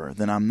offer,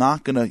 then I'm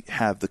not going to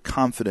have the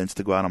confidence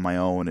to go out on my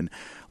own and,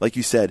 like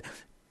you said,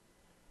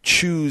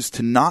 choose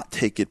to not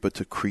take it but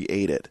to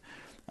create it.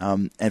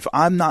 And if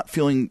I'm not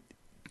feeling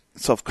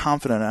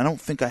self-confident, I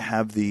don't think I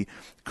have the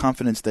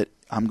confidence that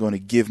I'm going to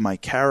give my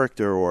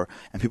character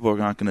and people are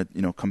not going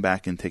to come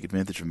back and take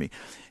advantage of me.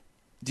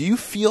 Do you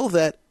feel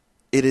that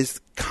it is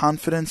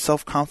confidence,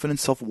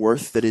 self-confidence,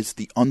 self-worth that is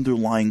the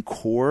underlying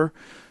core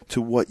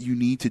to what you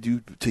need to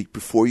do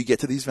before you get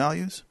to these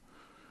values?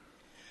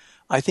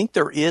 I think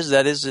there is.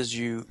 That is,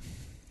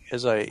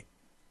 as I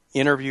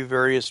interview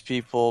various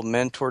people,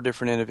 mentor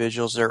different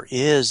individuals,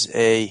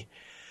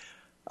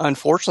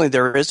 unfortunately,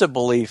 there is a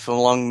belief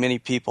among many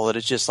people that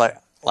it's just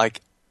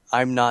like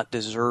I'm not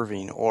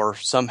deserving or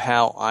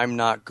somehow I'm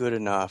not good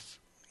enough.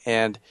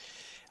 And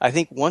I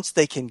think once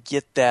they can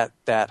get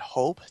that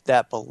hope,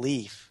 that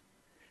belief,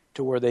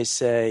 to where they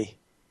say,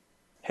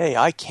 hey,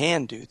 I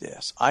can do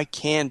this. I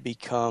can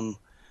become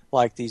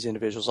like these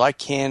individuals. I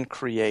can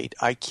create.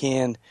 I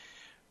can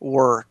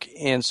work.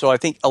 And so I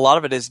think a lot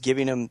of it is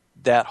giving him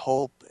that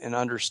hope and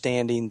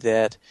understanding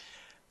that.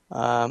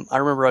 I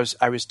remember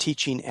I was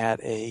teaching at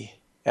a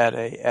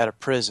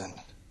prison,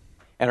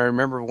 and I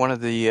remember one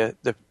of the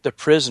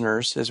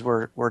prisoners, as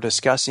we're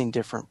discussing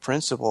different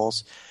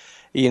principles,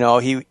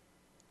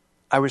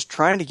 I was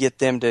trying to get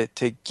them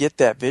to get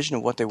that vision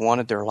of what they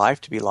wanted their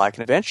life to be like,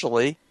 and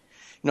eventually,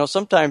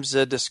 sometimes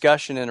a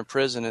discussion in a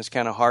prison is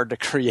kind of hard to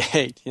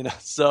create,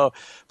 So,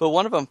 but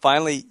one of them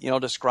finally,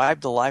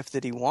 described the life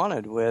that he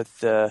wanted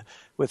with a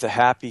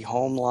happy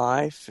home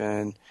life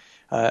and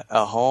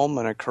a home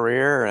and a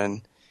career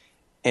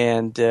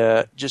and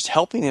just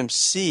helping him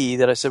see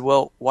that. I said,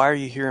 well, why are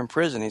you here in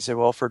prison? He said,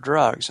 well, for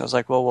drugs. I was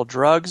like, well, will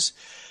drugs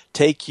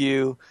take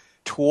you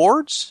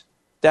towards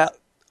that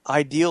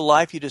ideal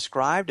life you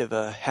described of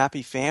a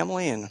happy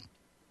family and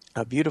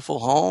a beautiful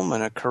home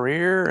and a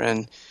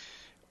career,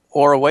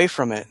 or away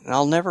from it? And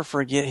I'll never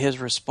forget his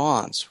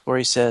response where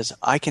he says,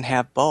 I can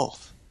have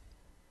both.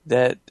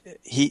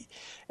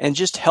 And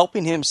just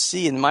helping him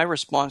see, and my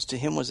response to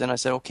him was then I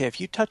said, okay,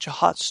 if you touch a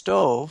hot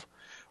stove,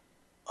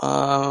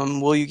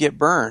 will you get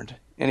burned?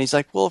 And he's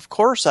like, well, of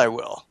course I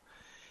will.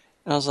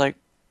 And I was like,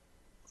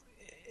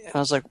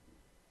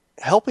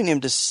 helping him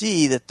to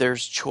see that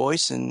there's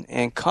choice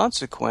and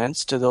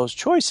consequence to those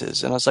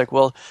choices. And I was like,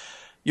 well,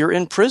 you're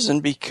in prison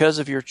because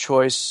of your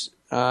choice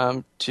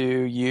to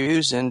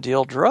use and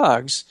deal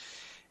drugs.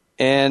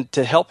 And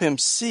to help him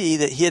see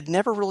that he had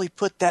never really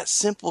put that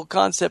simple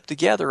concept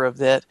together of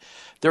that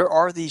there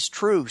are these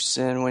truths,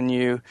 and when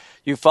you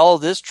follow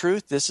this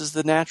truth, this is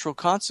the natural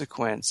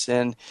consequence.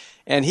 And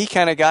he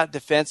kind of got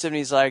defensive, and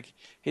he's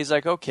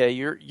like, okay,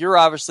 you're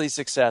obviously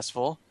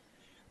successful,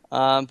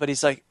 but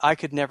he's like, I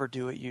could never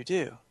do what you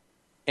do.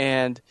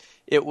 And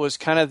it was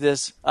kind of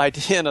this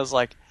idea, and I was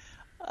like,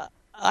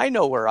 I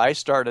know where I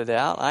started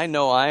out. I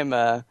know I'm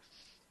a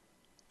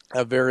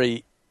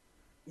very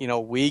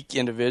weak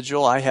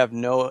individual. I have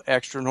no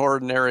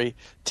extraordinary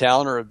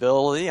talent or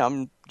ability.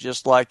 I'm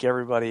just like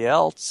everybody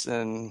else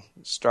and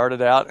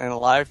started out in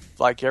life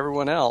like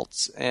everyone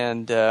else.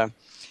 But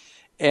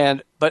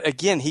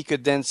again, he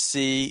could then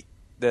see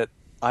that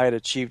I had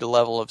achieved a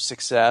level of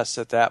success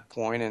at that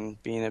point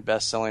and being a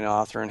best-selling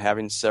author and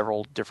having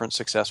several different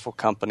successful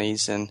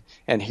companies. And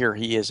here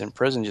he is in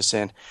prison just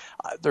saying,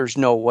 there's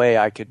no way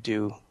I could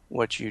do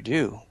what you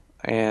do.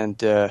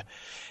 And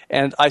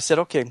I said,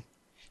 okay,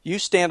 you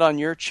stand on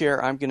your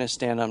chair, I'm going to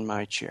stand on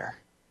my chair.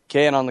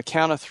 Okay, and on the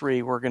count of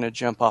 3, we're going to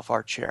jump off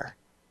our chair.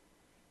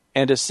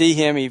 And to see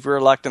him, he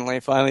reluctantly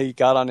finally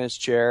got on his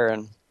chair,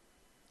 and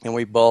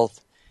we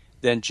both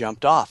then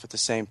jumped off at the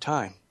same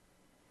time.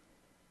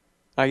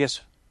 I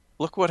guess,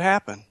 look what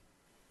happened.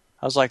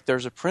 I was like,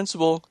 there's a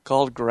principle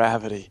called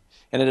gravity,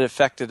 and it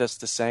affected us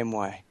the same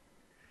way.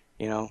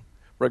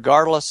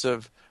 Regardless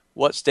of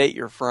what state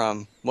you're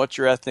from, what's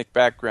your ethnic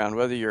background,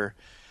 whether you're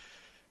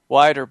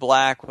white or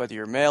black, whether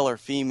you're male or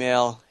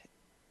female,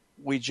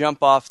 we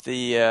jump off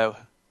the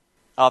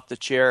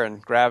chair,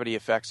 and gravity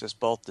affects us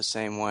both the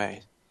same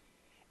way.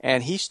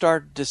 And he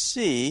started to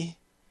see,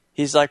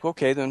 he's like,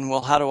 okay, then,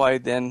 well, how do I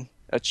then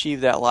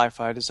achieve that life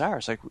I desire?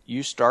 It's like,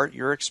 you start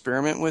your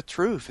experiment with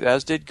truth,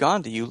 as did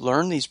Gandhi. You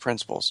learn these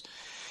principles.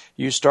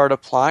 You start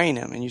applying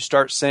them, and you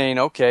start saying,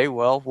 okay,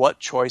 well, what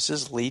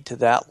choices lead to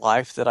that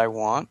life that I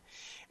want?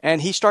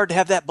 And he started to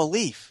have that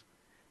belief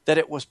that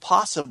it was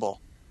possible.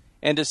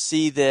 And to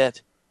see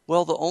that,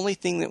 well, the only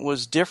thing that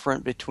was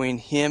different between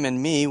him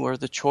and me were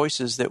the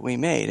choices that we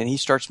made. And he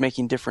starts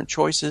making different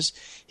choices.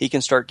 He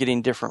can start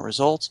getting different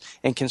results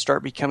and can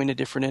start becoming a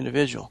different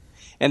individual.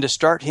 And to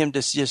start him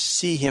to just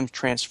see him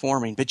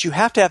transforming. But you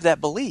have to have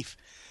that belief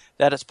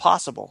that it's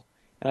possible.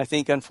 And I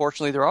think,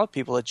 unfortunately, there are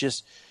people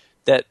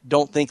that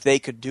don't think they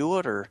could do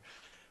it, or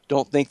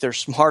don't think they're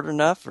smart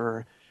enough,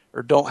 or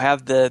don't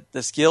have the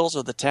skills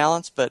or the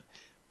talents. But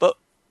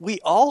we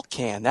all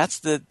can. That's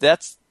the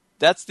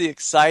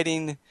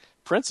exciting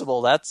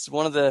principle. That's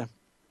one of the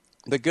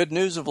good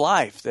news of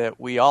life, that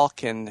we all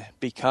can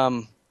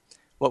become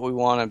what we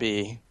want to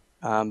be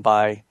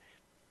by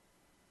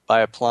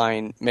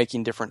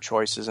making different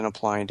choices and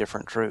applying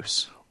different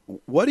truths.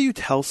 What do you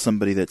tell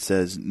somebody that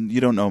says,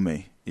 you don't know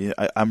me,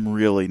 I'm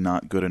really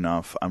not good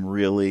enough,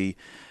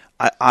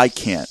 I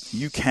can't.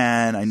 You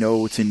can. I know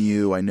what's in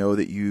you. I know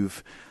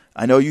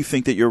you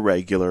think that you're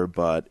regular,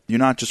 but you're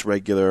not just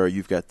regular.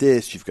 You've got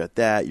this, you've got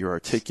that, you're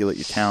articulate,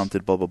 you're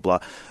talented, blah, blah, blah.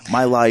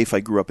 My life,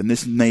 I grew up in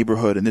this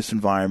neighborhood, in this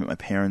environment. My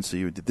parents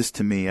did this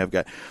to me.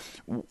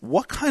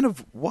 What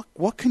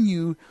can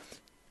you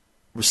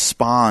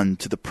respond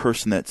to the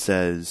person that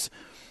says,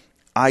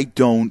 I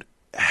don't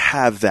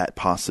have that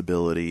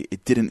possibility,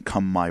 it didn't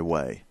come my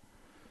way?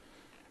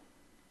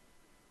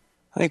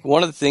 I think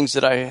one of the things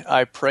that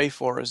I pray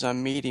for as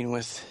I'm meeting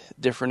with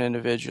different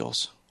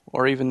individuals,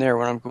 or even there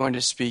when I'm going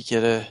to speak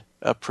at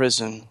a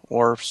prison,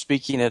 or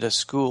speaking at a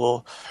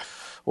school,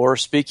 or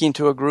speaking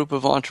to a group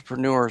of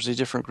entrepreneurs, the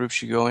different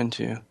groups you go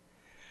into,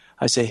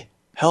 I say,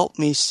 help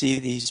me see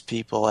these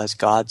people as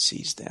God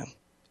sees them,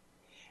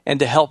 and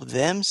to help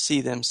them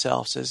see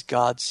themselves as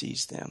God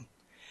sees them.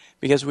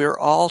 because we are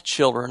all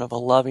children of a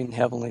loving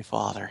Heavenly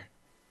Father.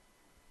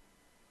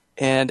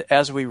 And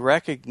as we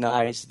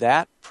recognize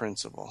that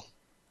principle,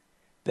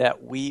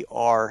 that we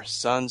are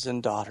sons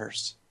and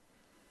daughters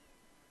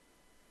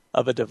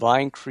of a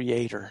divine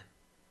Creator,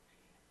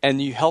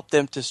 and you help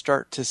them to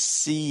start to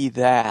see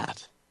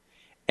that,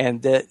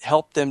 and that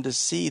help them to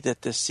see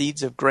that the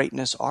seeds of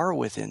greatness are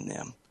within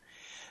them,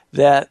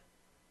 that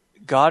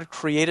God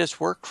created us,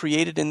 we're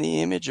created in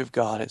the image of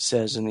God, it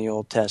says in the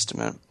Old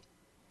Testament.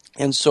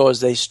 And so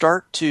as they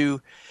start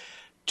to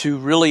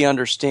really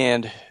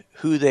understand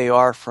who they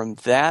are from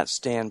that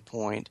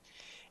standpoint,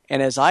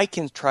 and as I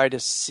can try to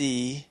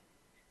see,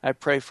 I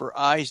pray for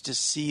eyes to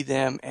see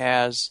them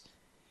as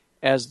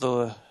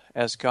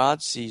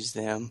God sees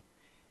them,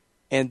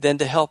 and then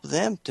to help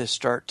them to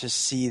start to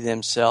see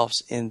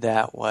themselves in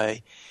that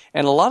way.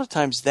 And a lot of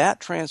times that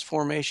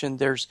transformation,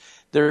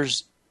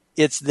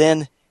 it's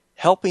then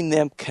helping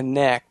them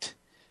connect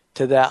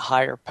to that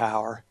higher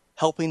power,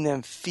 helping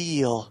them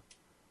feel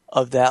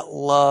of that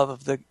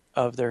love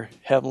of their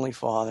Heavenly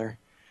Father.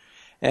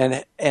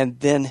 And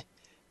then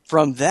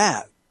from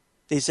that,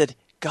 they said,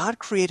 God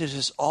created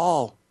us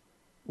all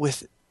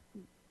with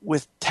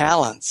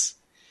talents,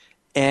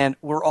 and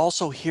we're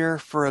also here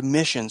for a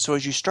mission. So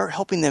as you start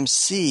helping them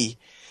see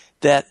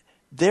that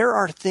there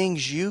are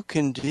things you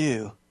can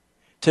do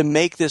to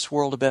make this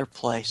world a better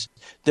place,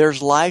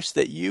 there's lives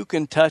that you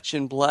can touch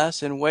and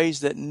bless in ways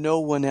that no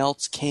one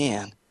else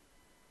can.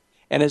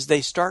 And as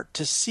they start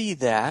to see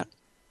that,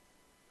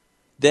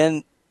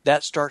 then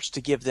that starts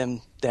to give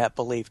them that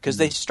belief, because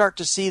they start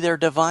to see their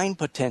divine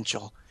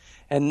potential,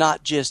 and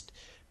not just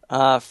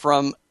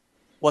from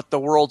what the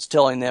world's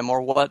telling them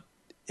or what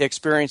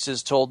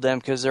experiences told them,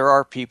 because there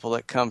are people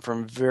that come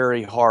from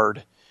very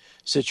hard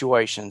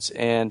situations.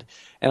 And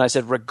I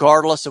said,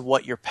 regardless of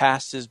what your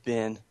past has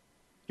been,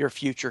 your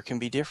future can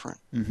be different.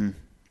 Mm-hmm.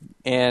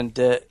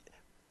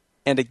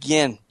 And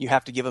again, you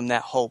have to give them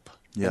that hope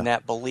and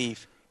that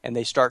belief, and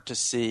they start to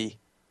see,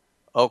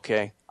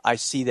 okay, I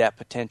see that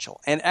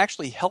potential. And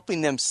actually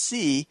helping them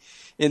see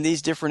in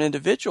these different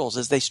individuals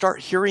as they start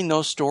hearing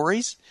those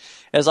stories.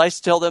 As I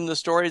tell them the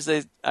stories,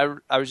 I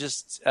was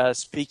just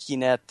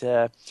speaking at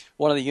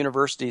one of the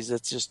universities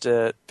that's just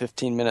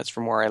 15 minutes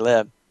from where I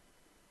live.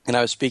 And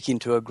I was speaking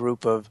to a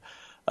group of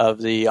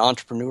the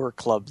entrepreneur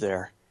club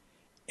there.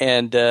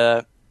 And,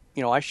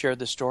 I shared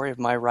the story of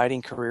my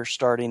writing career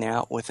starting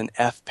out with an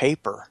F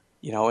paper,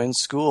 in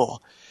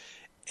school.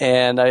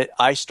 And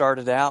I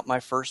started out, my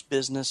first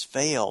business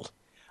failed.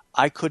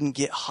 I couldn't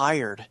get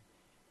hired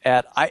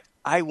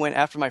I went,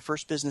 after my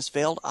first business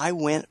failed, I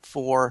went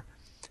for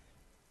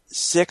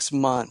 6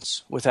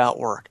 months without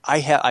work.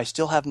 I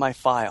still have my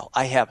file.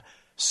 I have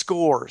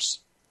scores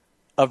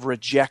of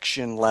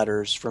rejection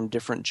letters from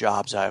different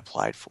jobs I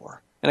applied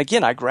for. And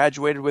again, I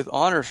graduated with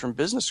honors from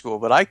business school,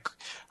 but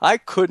I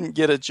couldn't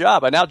get a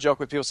job. I now joke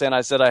with people saying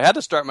I said I had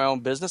to start my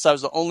own business. I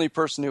was the only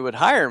person who would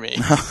hire me.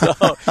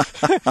 So,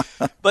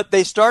 but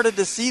they started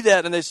to see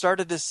that, and they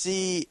started to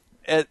see,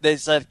 they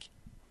said,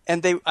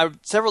 and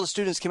several of the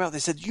students came out. They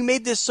said, "You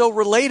made this so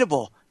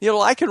relatable.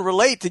 I can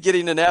relate to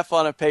getting an F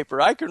on a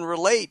paper. I can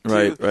relate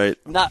to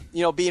not,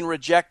 being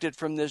rejected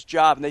from this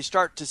job." And they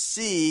start to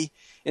see,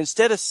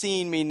 instead of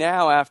seeing me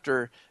now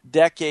after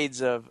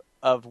decades of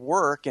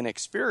work and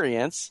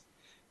experience,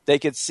 they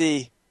could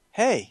see,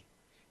 hey,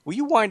 will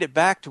you wind it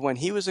back to when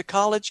he was a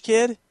college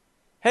kid?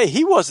 Hey,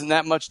 he wasn't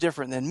that much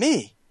different than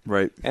me.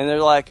 Right. And they're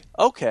like,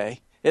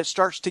 okay. It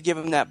starts to give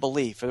them that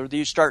belief. Or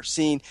you start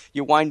seeing,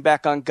 you wind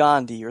back on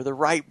Gandhi or the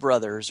Wright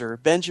brothers or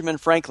Benjamin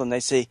Franklin.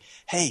 They say,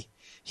 hey,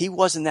 he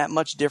wasn't that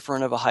much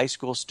different of a high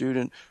school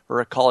student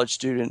or a college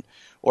student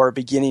or a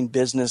beginning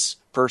business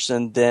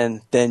person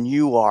than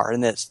you are.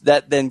 And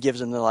that then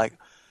gives them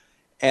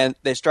and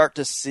they start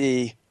to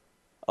see,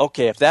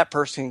 okay, if that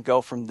person can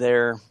go from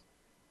there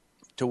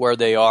to where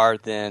they are,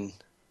 then,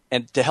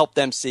 and to help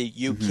them see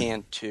you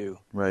can too.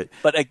 Right.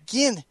 But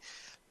again,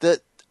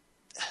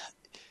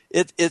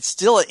 it's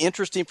still an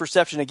interesting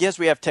perception. Again, as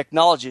we have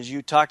technology, as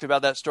you talked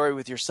about that story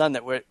with your son,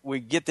 that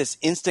we get this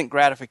instant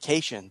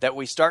gratification, that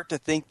we start to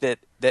think that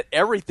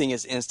everything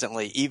is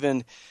instantly,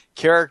 even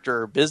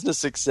character, business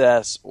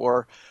success,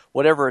 or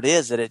whatever it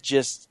is, that it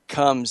just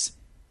comes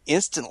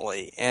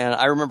instantly. And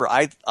I remember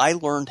I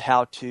learned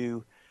how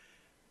to,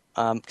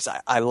 because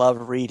I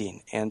love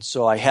reading. And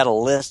so I had a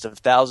list of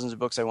thousands of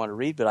books I wanted to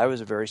read, but I was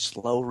a very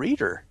slow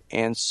reader.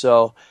 And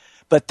so,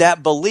 but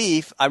that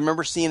belief, I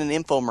remember seeing an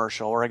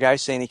infomercial where a guy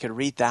saying he could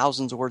read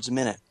thousands of words a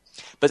minute.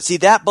 But see,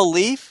 that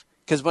belief,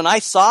 because when I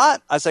saw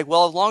it, I was like,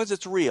 well, as long as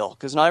it's real,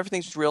 because not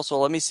everything's real,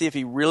 so let me see if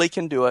he really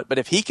can do it. But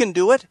if he can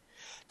do it,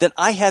 then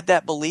I had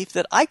that belief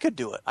that I could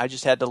do it. I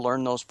just had to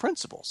learn those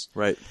principles.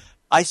 Right.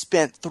 I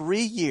spent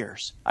 3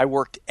 years. I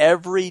worked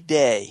every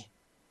day.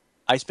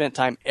 I spent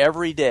time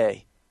every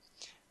day.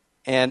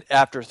 And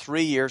after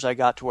 3 years, I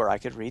got to where I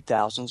could read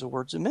thousands of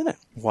words a minute.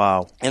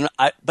 Wow. And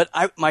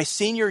my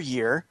senior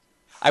year,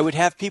 I would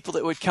have people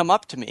that would come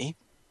up to me,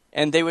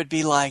 and they would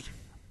be like,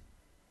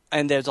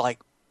 and they're like,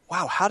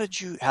 "Wow, how did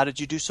you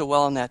do so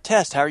well on that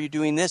test? How are you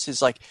doing this?"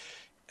 It's like,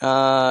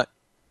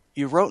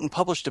 you wrote and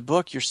published a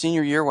book your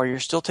senior year while you're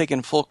still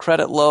taking full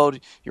credit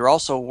load. You're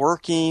also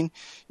working.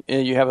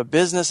 And you have a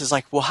business. It's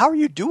like, well, how are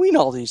you doing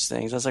all these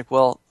things? I was like,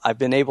 well, I've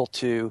been able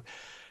to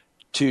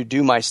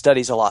do my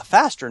studies a lot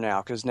faster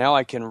now, because now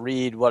I can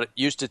read what it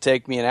used to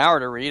take me an hour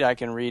to read. I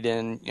can read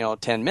in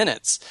 10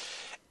 minutes.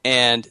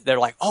 And they're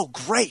like, oh,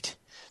 great.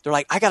 They're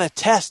like, I got a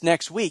test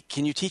next week.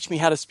 Can you teach me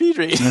how to speed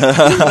read?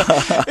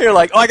 You're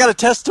like, oh, I got a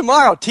test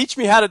tomorrow. Teach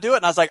me how to do it.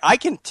 And I was like, I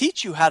can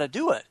teach you how to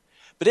do it.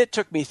 But it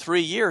took me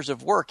 3 years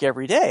of work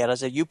every day. And I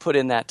said, you put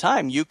in that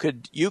time, you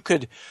could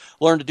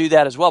learn to do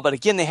that as well. But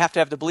again, they have to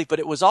have the belief. But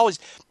it was always,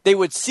 they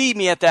would see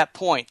me at that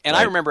point. And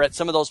right. I remember at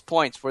some of those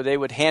points where they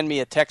would hand me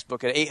a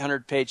textbook, an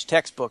 800-page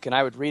textbook, and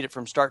I would read it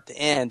from start to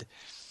end.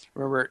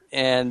 Remember,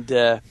 and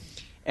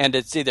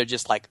it's either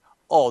just like,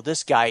 oh,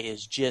 this guy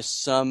is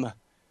just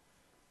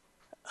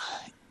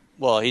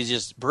he's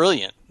just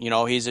brilliant.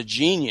 He's a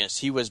genius.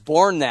 He was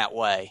born that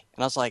way.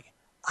 And I was like,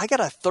 I got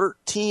a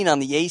 13 on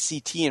the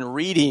ACT in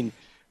reading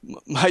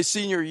my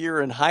senior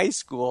year in high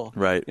school.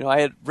 Right.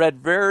 I had read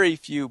very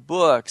few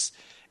books,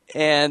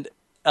 and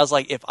I was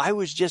like, if I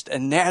was just a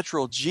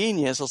natural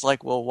genius, I was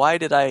like, well, why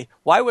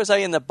was I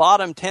in the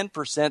bottom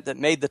 10% that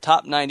made the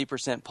top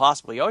 90%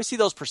 possible? You always see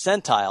those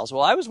percentiles.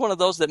 Well, I was one of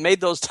those that made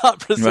those top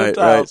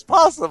percentiles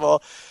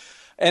possible.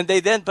 And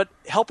but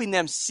helping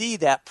them see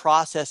that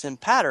process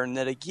and pattern,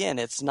 that again,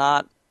 it's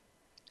not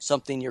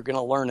something you're going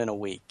to learn in a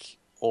week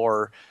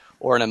or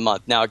in a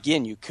month. Now,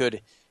 again, you could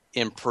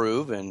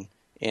improve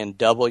and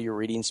double your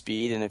reading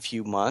speed in a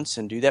few months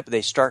and do that, but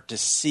they start to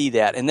see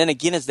that. And then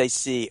again, as they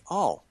see,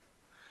 oh,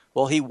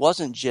 well, he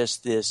wasn't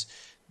just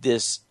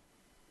this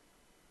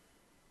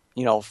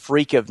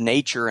freak of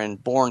nature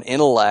and born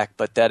intellect,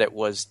 but that it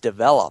was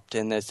developed.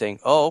 And they think,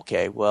 oh,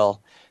 okay,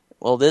 well,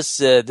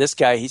 this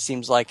guy, he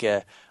seems like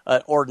an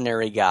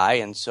ordinary guy,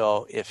 and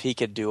so if he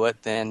could do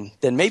it, then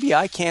maybe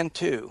I can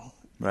too.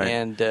 Right.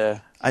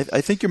 And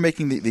I think you're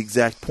making the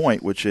exact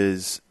point, which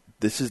is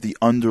this is the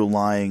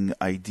underlying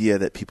idea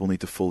that people need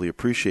to fully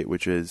appreciate,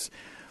 which is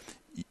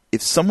if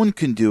someone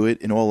can do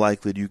it, in all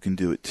likelihood you can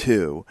do it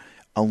too,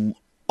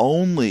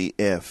 only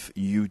if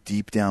you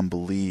deep down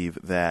believe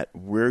that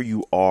where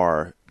you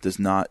are does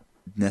not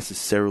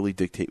necessarily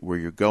dictate where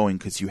you're going,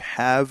 because you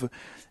have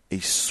a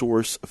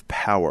source of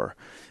power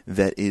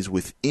that is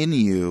within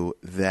you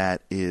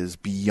that is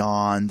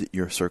beyond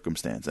your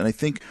circumstance. And I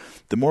think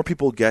the more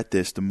people get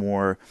this, the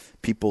more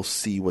people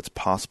see what's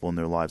possible in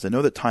their lives. I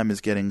know that time is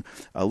getting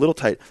a little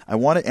tight. I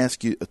want to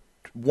ask you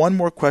one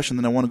more question,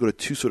 then I want to go to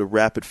two sort of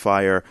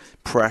rapid-fire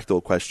practical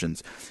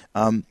questions.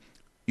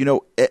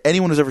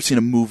 Anyone who's ever seen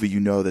a movie, you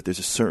know that there's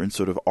a certain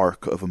sort of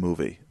arc of a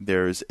movie.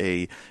 There's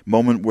a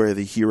moment where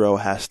the hero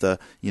has to,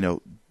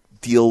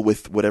 deal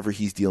with whatever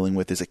he's dealing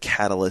with as a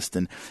catalyst.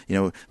 And,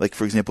 like,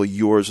 for example,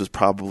 yours was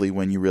probably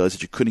when you realized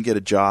that you couldn't get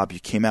a job. You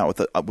came out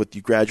with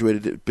you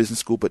graduated at business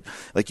school, but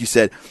like you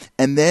said,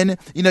 and then,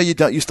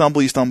 you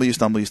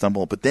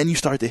stumble, but then you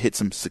start to hit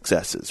some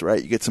successes,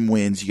 right? You get some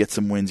wins,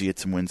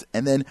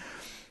 And then,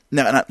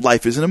 now,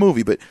 life isn't a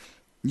movie, but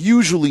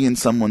usually in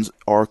someone's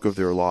arc of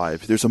their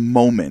lives, there's a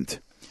moment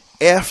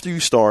after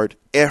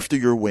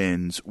your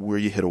wins, where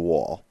you hit a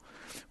wall,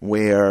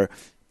 where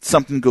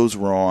something goes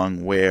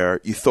wrong, where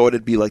you thought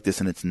it'd be like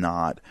this and it's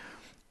not.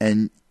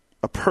 And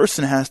a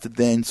person has to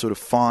then sort of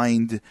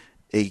find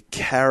a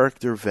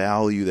character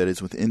value that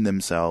is within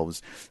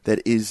themselves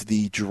that is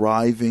the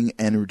driving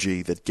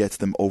energy that gets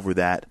them over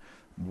that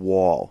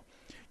wall.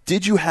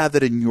 Did you have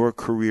that in your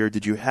career?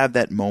 Did you have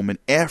that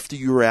moment after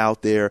you were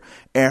out there,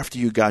 after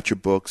you got your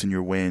books and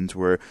your wins,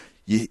 where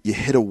you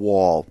hit a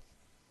wall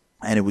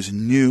and it was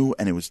new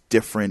and it was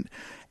different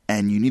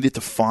and you needed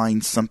to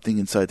find something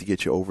inside to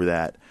get you over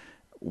that?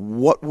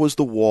 What was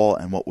the wall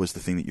and what was the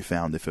thing that you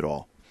found, if at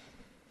all?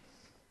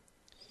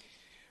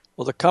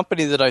 Well, the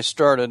company that I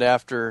started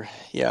after,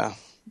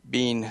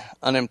 being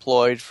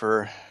unemployed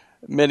for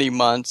many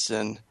months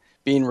and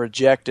being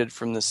rejected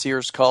from the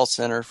Sears call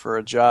center for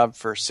a job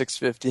for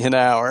 $6.50 an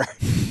hour.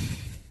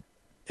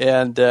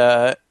 And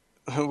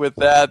with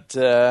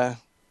that,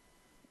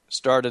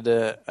 started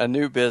a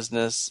new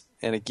business.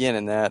 And again,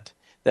 in that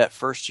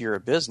first year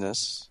of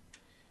business,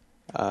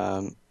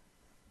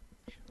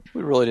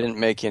 we really didn't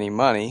make any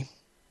money.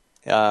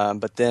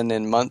 But then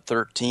in month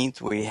 13th,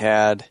 we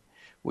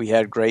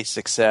had great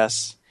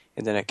success,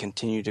 and then it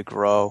continued to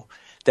grow.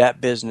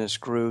 That business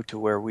grew to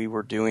where we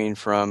were doing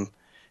from,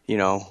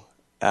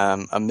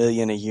 $1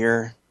 million a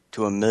year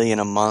to $1 million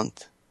a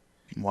month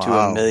to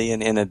 $1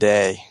 million in a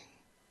day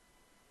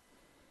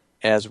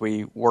as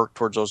we worked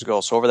towards those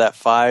goals. So over that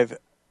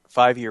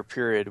five-year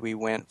period, we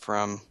went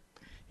from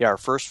our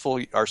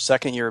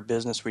second year of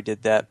business, we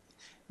did that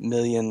 $1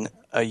 million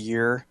a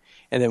year,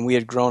 and then we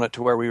had grown it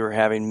to where we were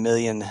having $1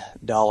 million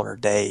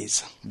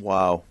days.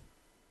 Wow.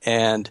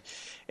 And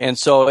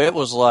so it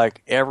was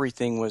like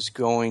everything was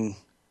going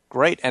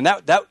great. And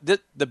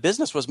the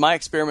business was my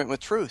experiment with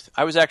truth.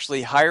 I was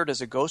actually hired as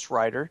a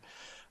ghostwriter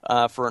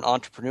for an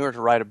entrepreneur to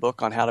write a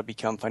book on how to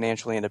become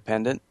financially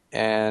independent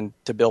and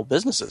to build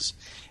businesses.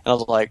 And I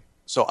was like,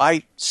 so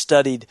I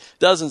studied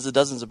dozens and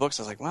dozens of books.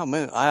 I was like, wow,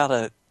 man, I ought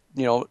to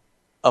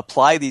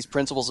apply these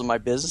principles in my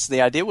business.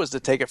 The idea was to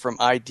take it from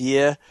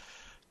idea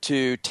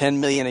to $10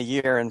 million a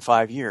year in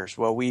 5 years.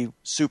 Well, we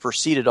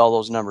superseded all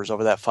those numbers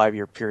over that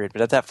 5-year period.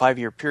 But at that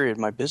 5-year period,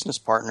 my business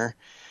partner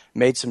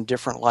made some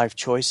different life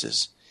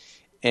choices.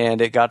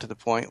 And it got to the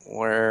point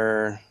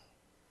where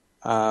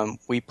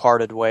we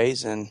parted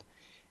ways, and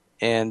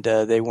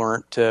they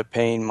weren't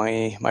paying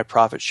my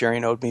profit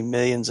sharing, owed me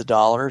millions of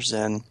dollars,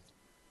 and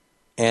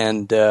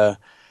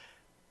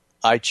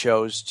I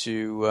chose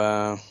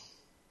to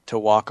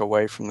walk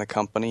away from the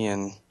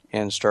company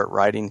and start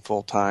writing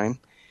full time.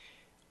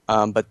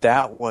 But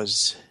that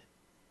was,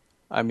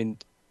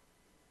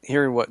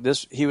 hearing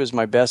he was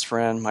my best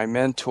friend, my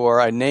mentor.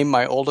 I named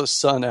my oldest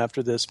son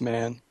after this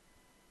man.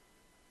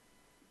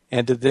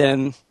 And to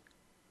then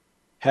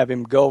have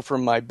him go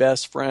from my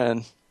best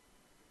friend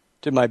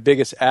to my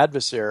biggest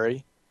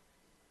adversary,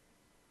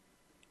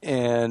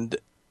 and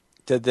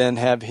to then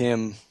have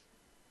him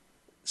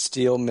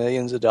steal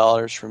millions of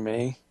dollars from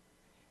me,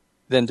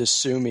 then to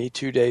sue me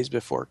 2 days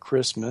before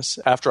Christmas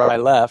after I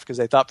left, because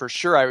they thought for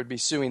sure I would be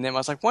suing them. I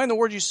was like, why in the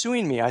world are you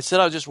suing me? I said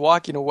I was just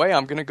walking away.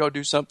 I'm going to go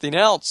do something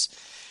else.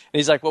 And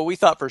he's like, well, we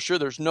thought for sure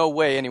there's no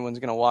way anyone's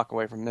going to walk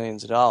away from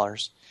millions of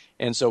dollars.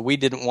 And so we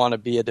didn't want to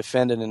be a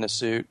defendant in a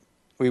suit.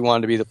 We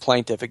wanted to be the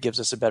plaintiff. It gives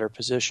us a better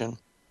position.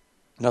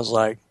 And I was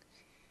like,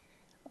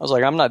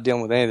 I'm not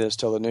dealing with any of this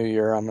till the new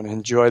year. I'm going to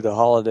enjoy the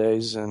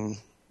holidays, and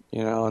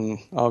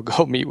I'll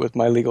go meet with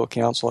my legal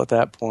counsel at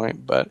that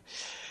point. But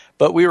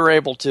we were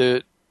able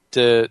to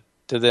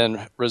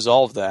then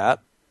resolve that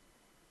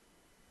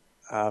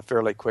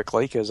fairly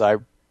quickly, because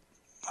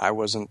I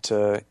wasn't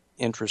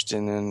interested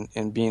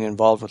in being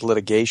involved with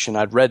litigation.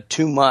 I'd read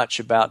too much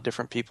about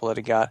different people that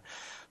had got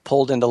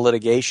pulled into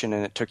litigation,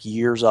 and it took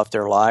years off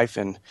their life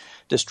and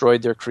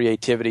destroyed their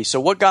creativity.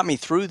 So what got me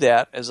through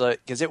that is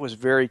because it was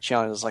very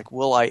challenging. I was like,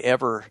 will I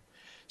ever,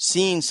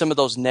 seeing some of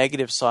those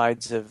negative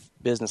sides of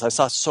business? I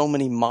saw so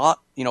many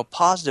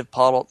positive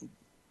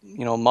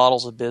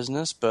models of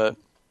business, but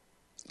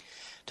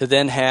to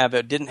then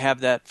it didn't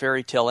have that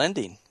fairy tale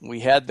ending.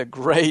 We had the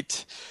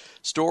great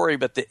story,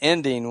 but the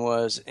ending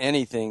was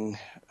anything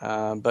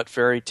but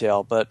fairy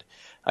tale. But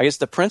I guess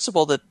the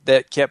principle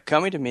that kept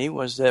coming to me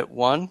was that,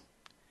 one,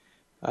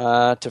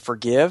 to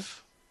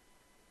forgive,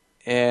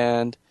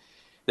 and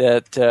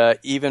that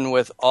even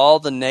with all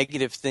the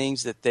negative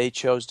things that they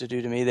chose to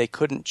do to me, they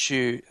couldn't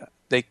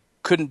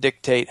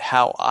dictate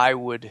how I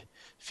would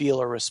feel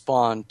or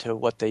respond to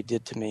what they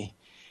did to me,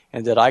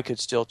 and that I could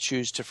still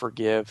choose to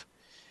forgive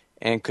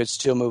and could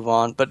still move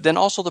on. But then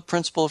also the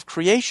principle of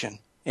creation,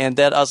 and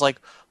that I was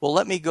like, well,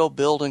 let me go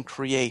build and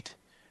create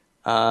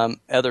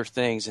other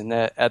things. And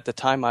that at the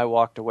time I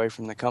walked away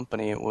from the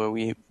company,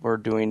 we were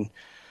doing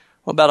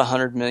about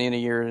 $100 million a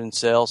year in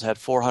sales, had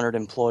 400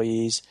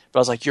 employees. But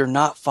I was like, you're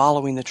not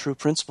following the true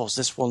principles.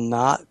 This will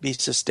not be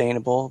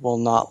sustainable, will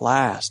not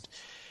last.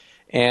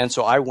 And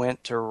so I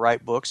went to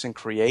write books and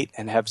create,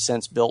 and have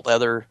since built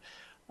other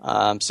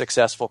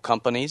successful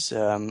companies,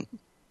 and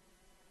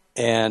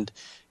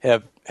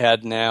have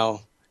had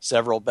now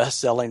several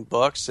best-selling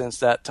books since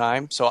that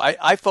time. So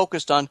I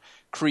focused on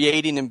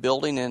creating and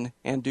building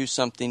and do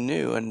something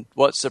new. And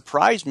what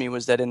surprised me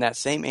was that in that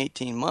same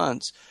 18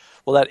 months,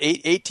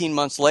 18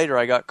 months later,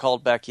 I got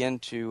called back in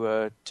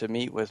to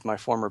meet with my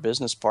former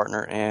business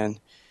partner, and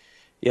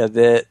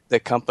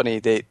the company,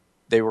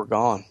 they were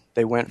gone.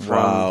 They went from,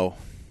 wow.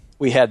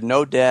 We had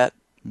no debt.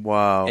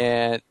 Wow.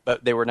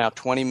 But they were now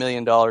 $20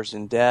 million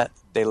in debt.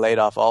 They laid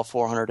off all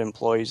 400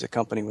 employees. The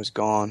company was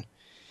gone.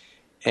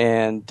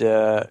 And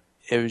it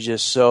was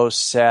just so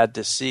sad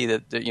to see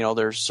that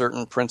there's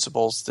certain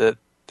principles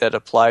that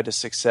apply to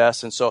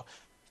success. And so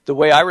the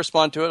way I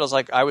respond to it,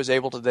 I was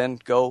able to then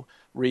go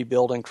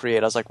rebuild and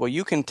create. I was like, well,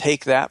 you can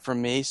take that from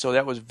me. So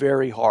that was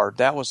very hard.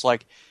 That was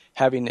like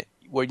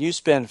when you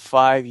spend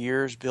 5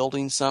 years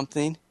building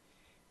something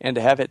and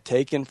to have it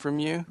taken from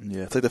you.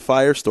 Yeah, it's like the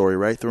fire story,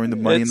 right? Throwing the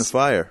money in the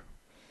fire.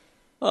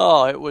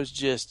 Oh, it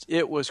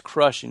was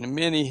crushing.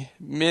 Many,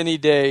 many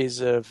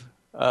days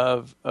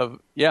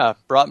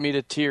brought me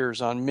to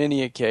tears on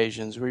many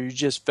occasions where you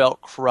just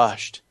felt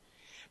crushed.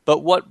 But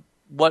what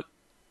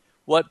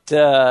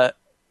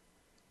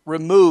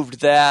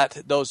removed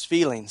those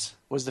feelings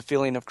was the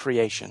feeling of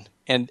creation,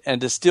 and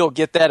to still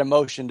get that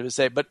emotion to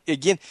say, but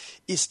again,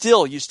 you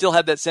still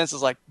have that sense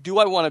of like, do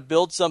I want to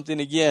build something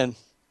again,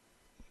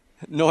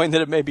 knowing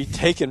that it may be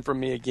taken from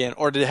me again,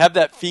 or to have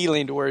that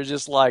feeling to where it's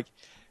just like,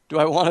 do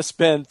I want to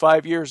spend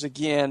 5 years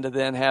again to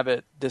then have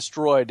it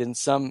destroyed in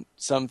some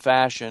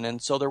fashion?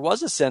 And so there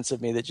was a sense of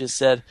me that just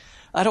said,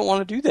 I don't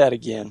want to do that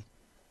again.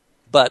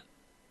 But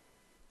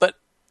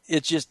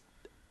it's just,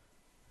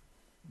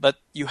 but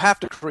you have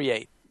to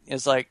create.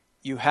 It's like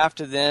you have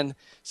to then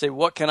say,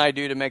 what can I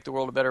do to make the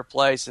world a better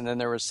place? And then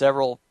there were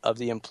several of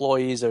the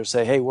employees that would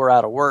say, hey, we're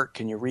out of work.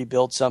 Can you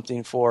rebuild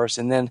something for us?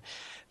 And then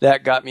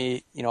that got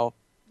me,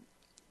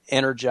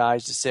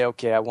 energized to say,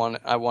 okay, I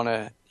want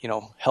to,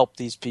 help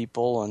these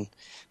people, and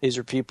these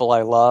are people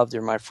I love.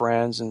 They're my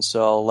friends. And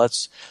so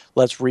let's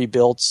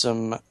rebuild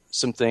some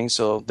things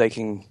so they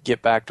can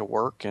get back to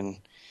work and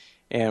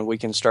and we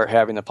can start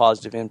having the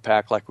positive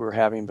impact like we were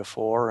having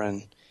before.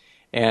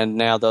 And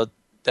now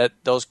that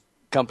those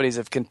companies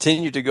have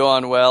continued to go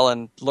on well,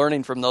 and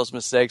learning from those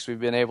mistakes, we've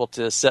been able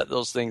to set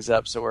those things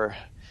up so we're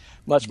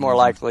much more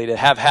likely to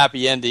have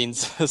happy endings.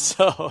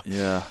 So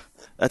yeah,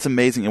 that's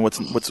amazing. And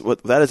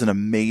what that is an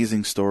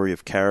amazing story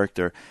of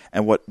character.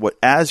 And what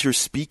as you're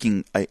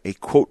speaking, a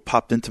quote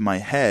popped into my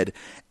head,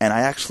 and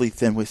I actually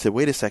then said,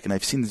 wait a second,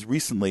 I've seen this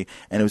recently,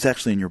 and it was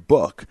actually in your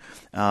book.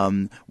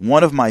 One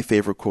of my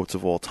favorite quotes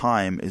of all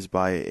time is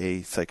by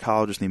a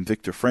psychologist named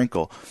Viktor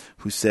Frankl,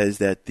 who says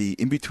that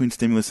in between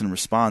stimulus and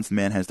response,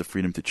 man has the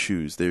freedom to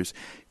choose.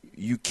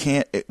 You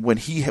can't. When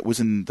he was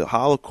in the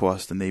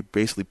Holocaust and they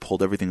basically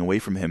pulled everything away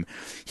from him,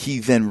 he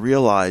then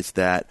realized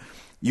that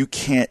you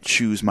can't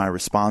choose my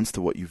response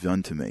to what you've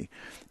done to me.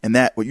 And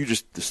that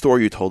the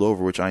story you told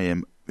over, which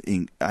I'm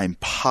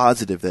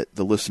positive that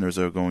the listeners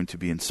are going to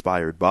be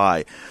inspired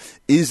by,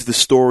 is the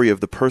story of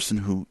the person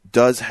who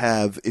does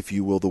have, if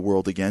you will, the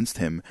world against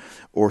him,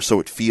 or so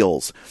it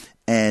feels.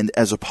 And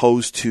as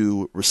opposed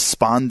to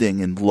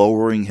responding and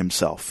lowering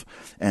himself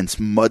and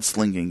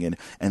mudslinging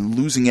and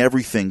losing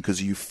everything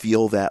because you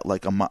feel that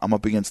like I'm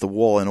up against the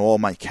wall and all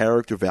my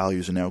character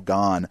values are now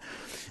gone.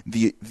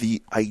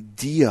 The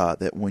idea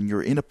that when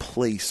you're in a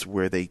place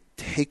where they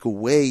take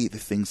away the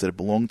things that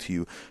belong to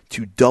you,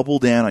 to double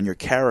down on your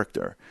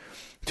character,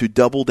 to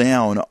double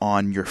down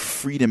on your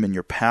freedom and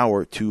your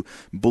power, to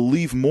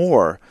believe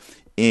more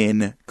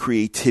in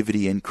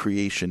creativity and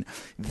creation,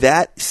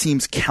 that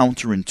seems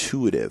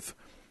counterintuitive.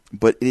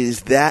 But it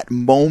is that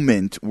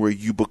moment where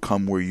you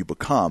become where you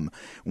become.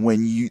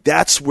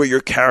 That's where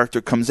your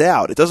character comes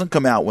out. It doesn't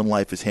come out when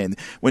life is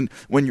when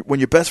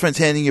your best friend's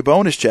handing you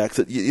bonus checks.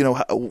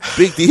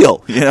 Big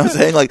deal. You know what I'm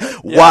saying? Like,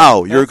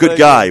 wow, you're a good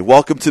guy.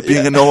 Welcome to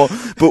being a normal.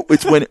 But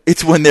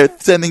it's when they're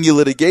sending you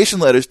litigation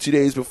letters 2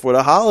 days before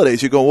the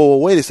holidays. You go, whoa,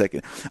 wait a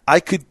second.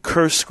 I could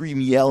curse,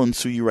 scream, yell, and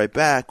sue you right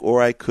back,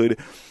 or I could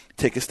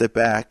take a step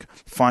back,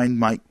 find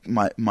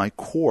my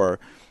core.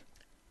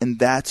 And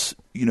that's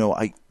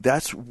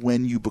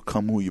when you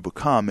become who you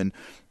become. And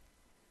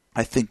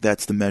I think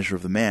that's the measure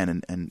of the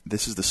man. And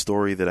this is the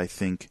story that I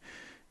think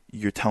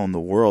you're telling the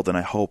world, and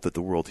I hope that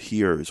the world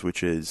hears,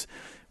 which is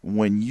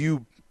when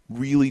you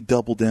really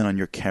double down on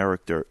your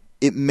character,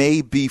 it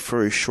may be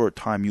for a short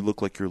time you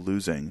look like you're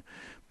losing,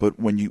 but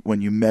when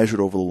you measure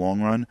it over the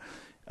long run,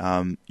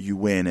 you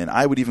win. And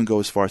I would even go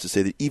as far as to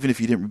say that even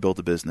if you didn't rebuild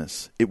the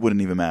business, it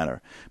wouldn't even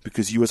matter,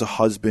 because you as a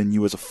husband,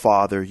 you as a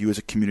father, you as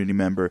a community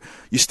member,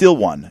 you still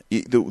won.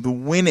 The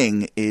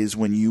winning is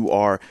when you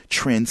are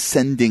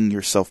transcending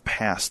yourself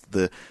past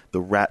the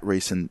rat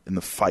race and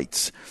the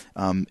fights.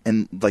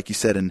 And like you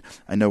said, and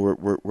I know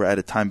we're out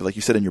of time, but like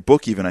you said in your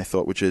book even, I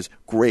thought, which is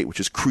great, which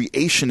is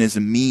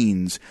creationism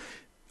means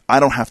I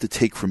don't have to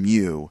take from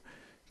you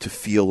to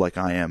feel like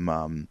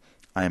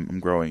I'm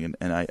growing,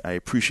 and I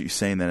appreciate you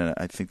saying that, and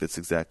I think that's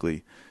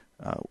exactly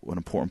an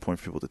important point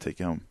for people to take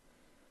home.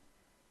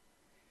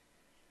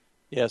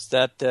 Yes,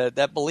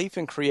 that belief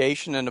in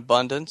creation and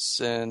abundance,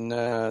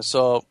 and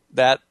so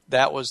that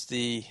was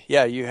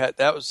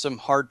that was some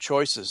hard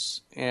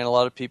choices, and a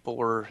lot of people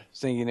were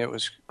thinking it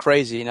was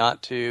crazy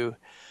not to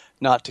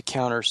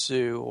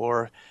countersue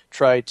or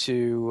try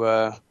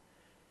to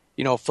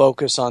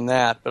focus on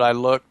that. But I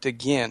looked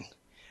again.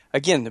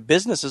 The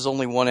business is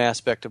only one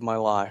aspect of my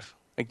life.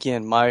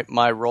 Again,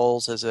 my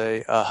roles as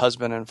a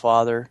husband and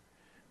father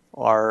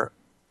are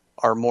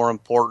more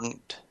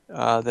important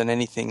than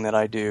anything that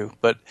I do.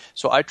 But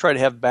so I try to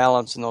have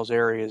balance in those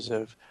areas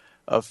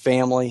of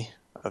family,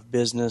 of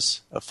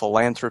business, of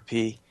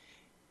philanthropy,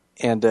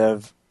 and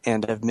of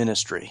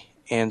ministry.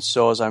 And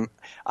so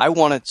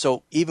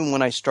so even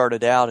when I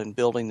started out in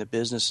building the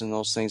business and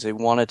those things, I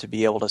wanted to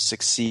be able to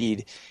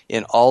succeed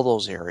in all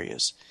those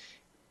areas.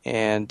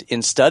 And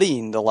in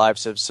studying the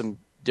lives of some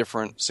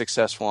different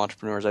successful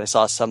entrepreneurs, I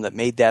saw some that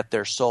made that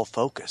their sole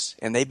focus,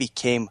 and they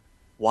became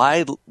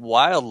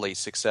wildly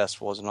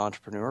successful as an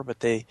entrepreneur,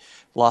 but they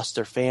lost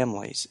their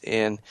families.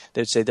 And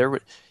they'd say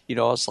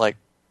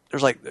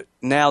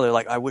now they're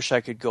like, I wish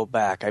I could go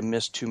back. I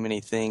missed too many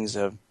things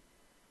of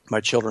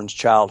my children's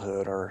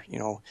childhood, or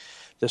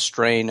the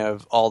strain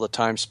of all the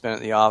time spent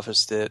at the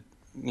office that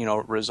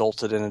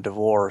resulted in a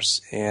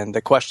divorce. And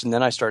the question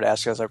then I started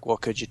asking, I was like, well,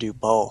 could you do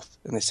both?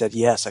 And they said,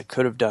 yes, I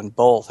could have done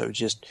both.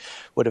 It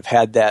would have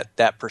had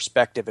that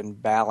perspective and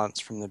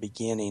balance from the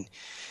beginning.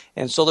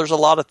 And so there's a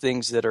lot of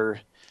things that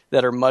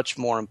are much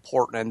more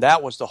important. And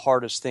that was the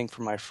hardest thing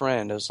for my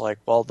friend. It was like,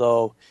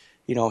 although,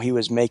 he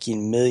was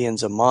making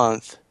millions a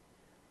month,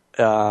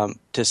 to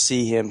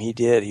see him,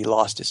 he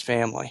lost his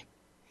family.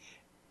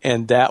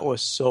 And that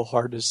was so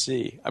hard to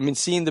see. I mean,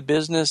 seeing the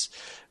business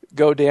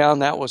go down,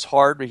 that was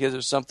hard because it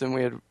was something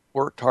we had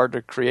worked hard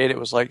to create. It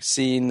was like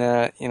seeing,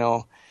 one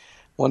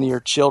of your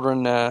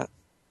children,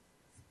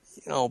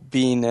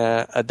 being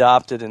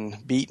adopted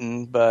and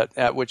beaten,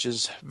 but which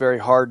is very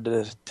hard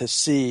to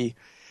see.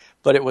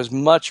 But it was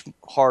much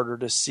harder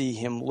to see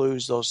him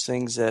lose those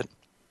things that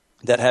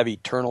have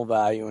eternal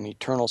value and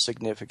eternal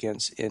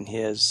significance in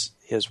his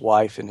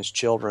wife and his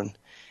children.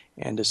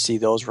 and to see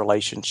those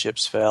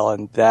relationships fail,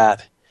 and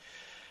that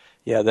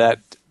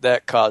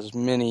caused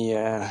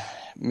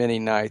many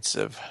nights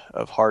of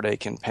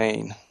heartache and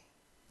pain.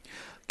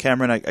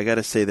 Cameron, I got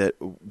to say that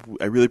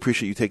I really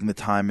appreciate you taking the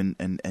time,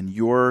 and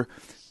your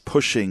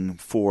pushing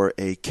for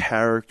a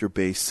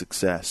character-based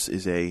success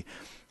is a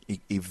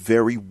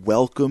very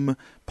welcome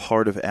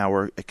part of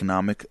our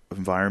economic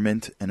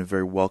environment and a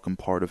very welcome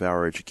part of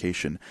our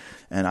education.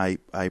 And I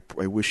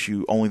wish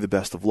you only the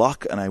best of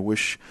luck, and I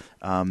wish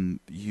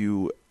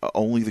you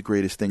only the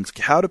greatest things.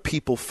 How do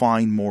people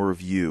find more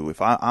of you?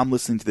 If I'm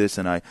listening to this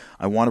and I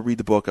want to read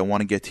the book, I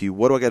want to get to you,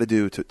 what do I got to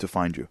do to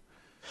find you?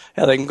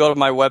 Yeah, they can go to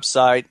my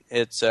website.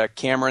 It's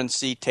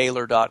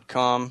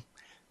CameronCTaylor.com.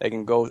 They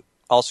can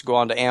also go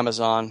on to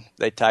Amazon.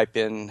 They type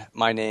in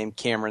my name,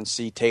 Cameron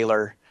C.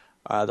 Taylor.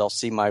 They'll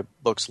see my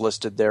books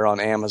listed there on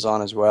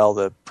Amazon as well,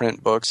 the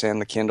print books and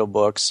the Kindle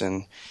books,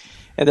 and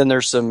then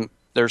there's some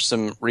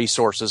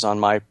resources on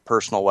my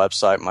personal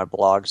website, my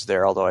blogs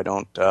there. Although I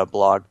don't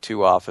blog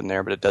too often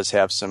there, but it does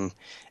have some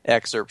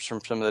excerpts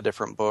from some of the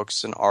different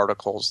books and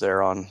articles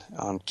there on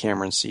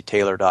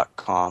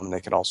CameronCTaylor.com.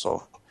 They could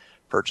also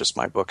purchase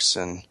my books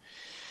and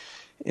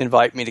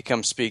invite me to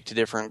come speak to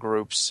different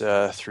groups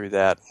through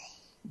that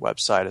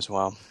website as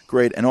well.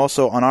 Great. And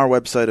also on our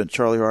website at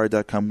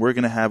charlieharary.com, we're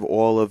going to have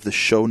all of the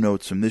show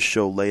notes from this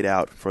show laid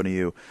out in front of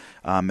you.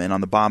 And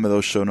on the bottom of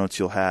those show notes,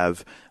 you'll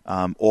have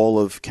all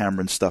of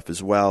Cameron's stuff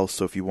as well.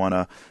 So if you want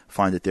to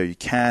find it there, you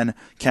can.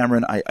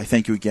 Cameron, I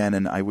thank you again,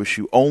 and I wish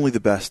you only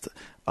the best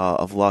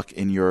of luck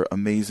in your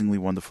amazingly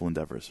wonderful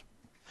endeavors.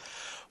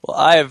 Well,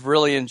 I have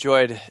really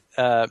enjoyed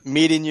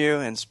meeting you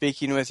and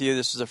speaking with you.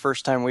 This is the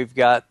first time we've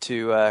got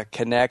to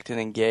connect and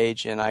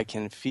engage, and I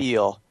can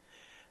feel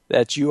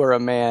that you are a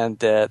man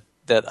that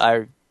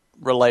I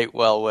relate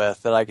well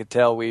with, that I could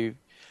tell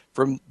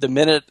from the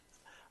minute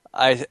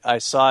I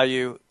saw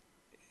you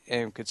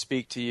and could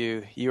speak to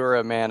you, you are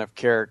a man of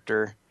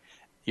character.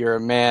 You're a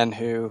man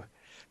who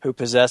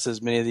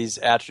possesses many of these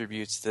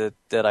attributes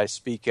that I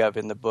speak of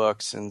in the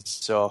books. And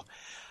so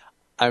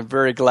I'm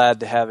very glad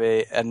to have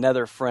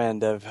another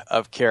friend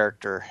of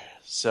character.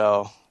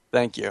 So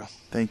thank you.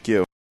 Thank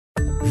you.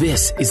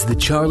 This is the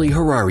Charlie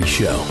Harary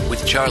Show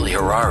with Charlie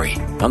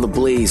Harary on the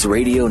Blaze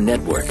Radio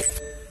Network.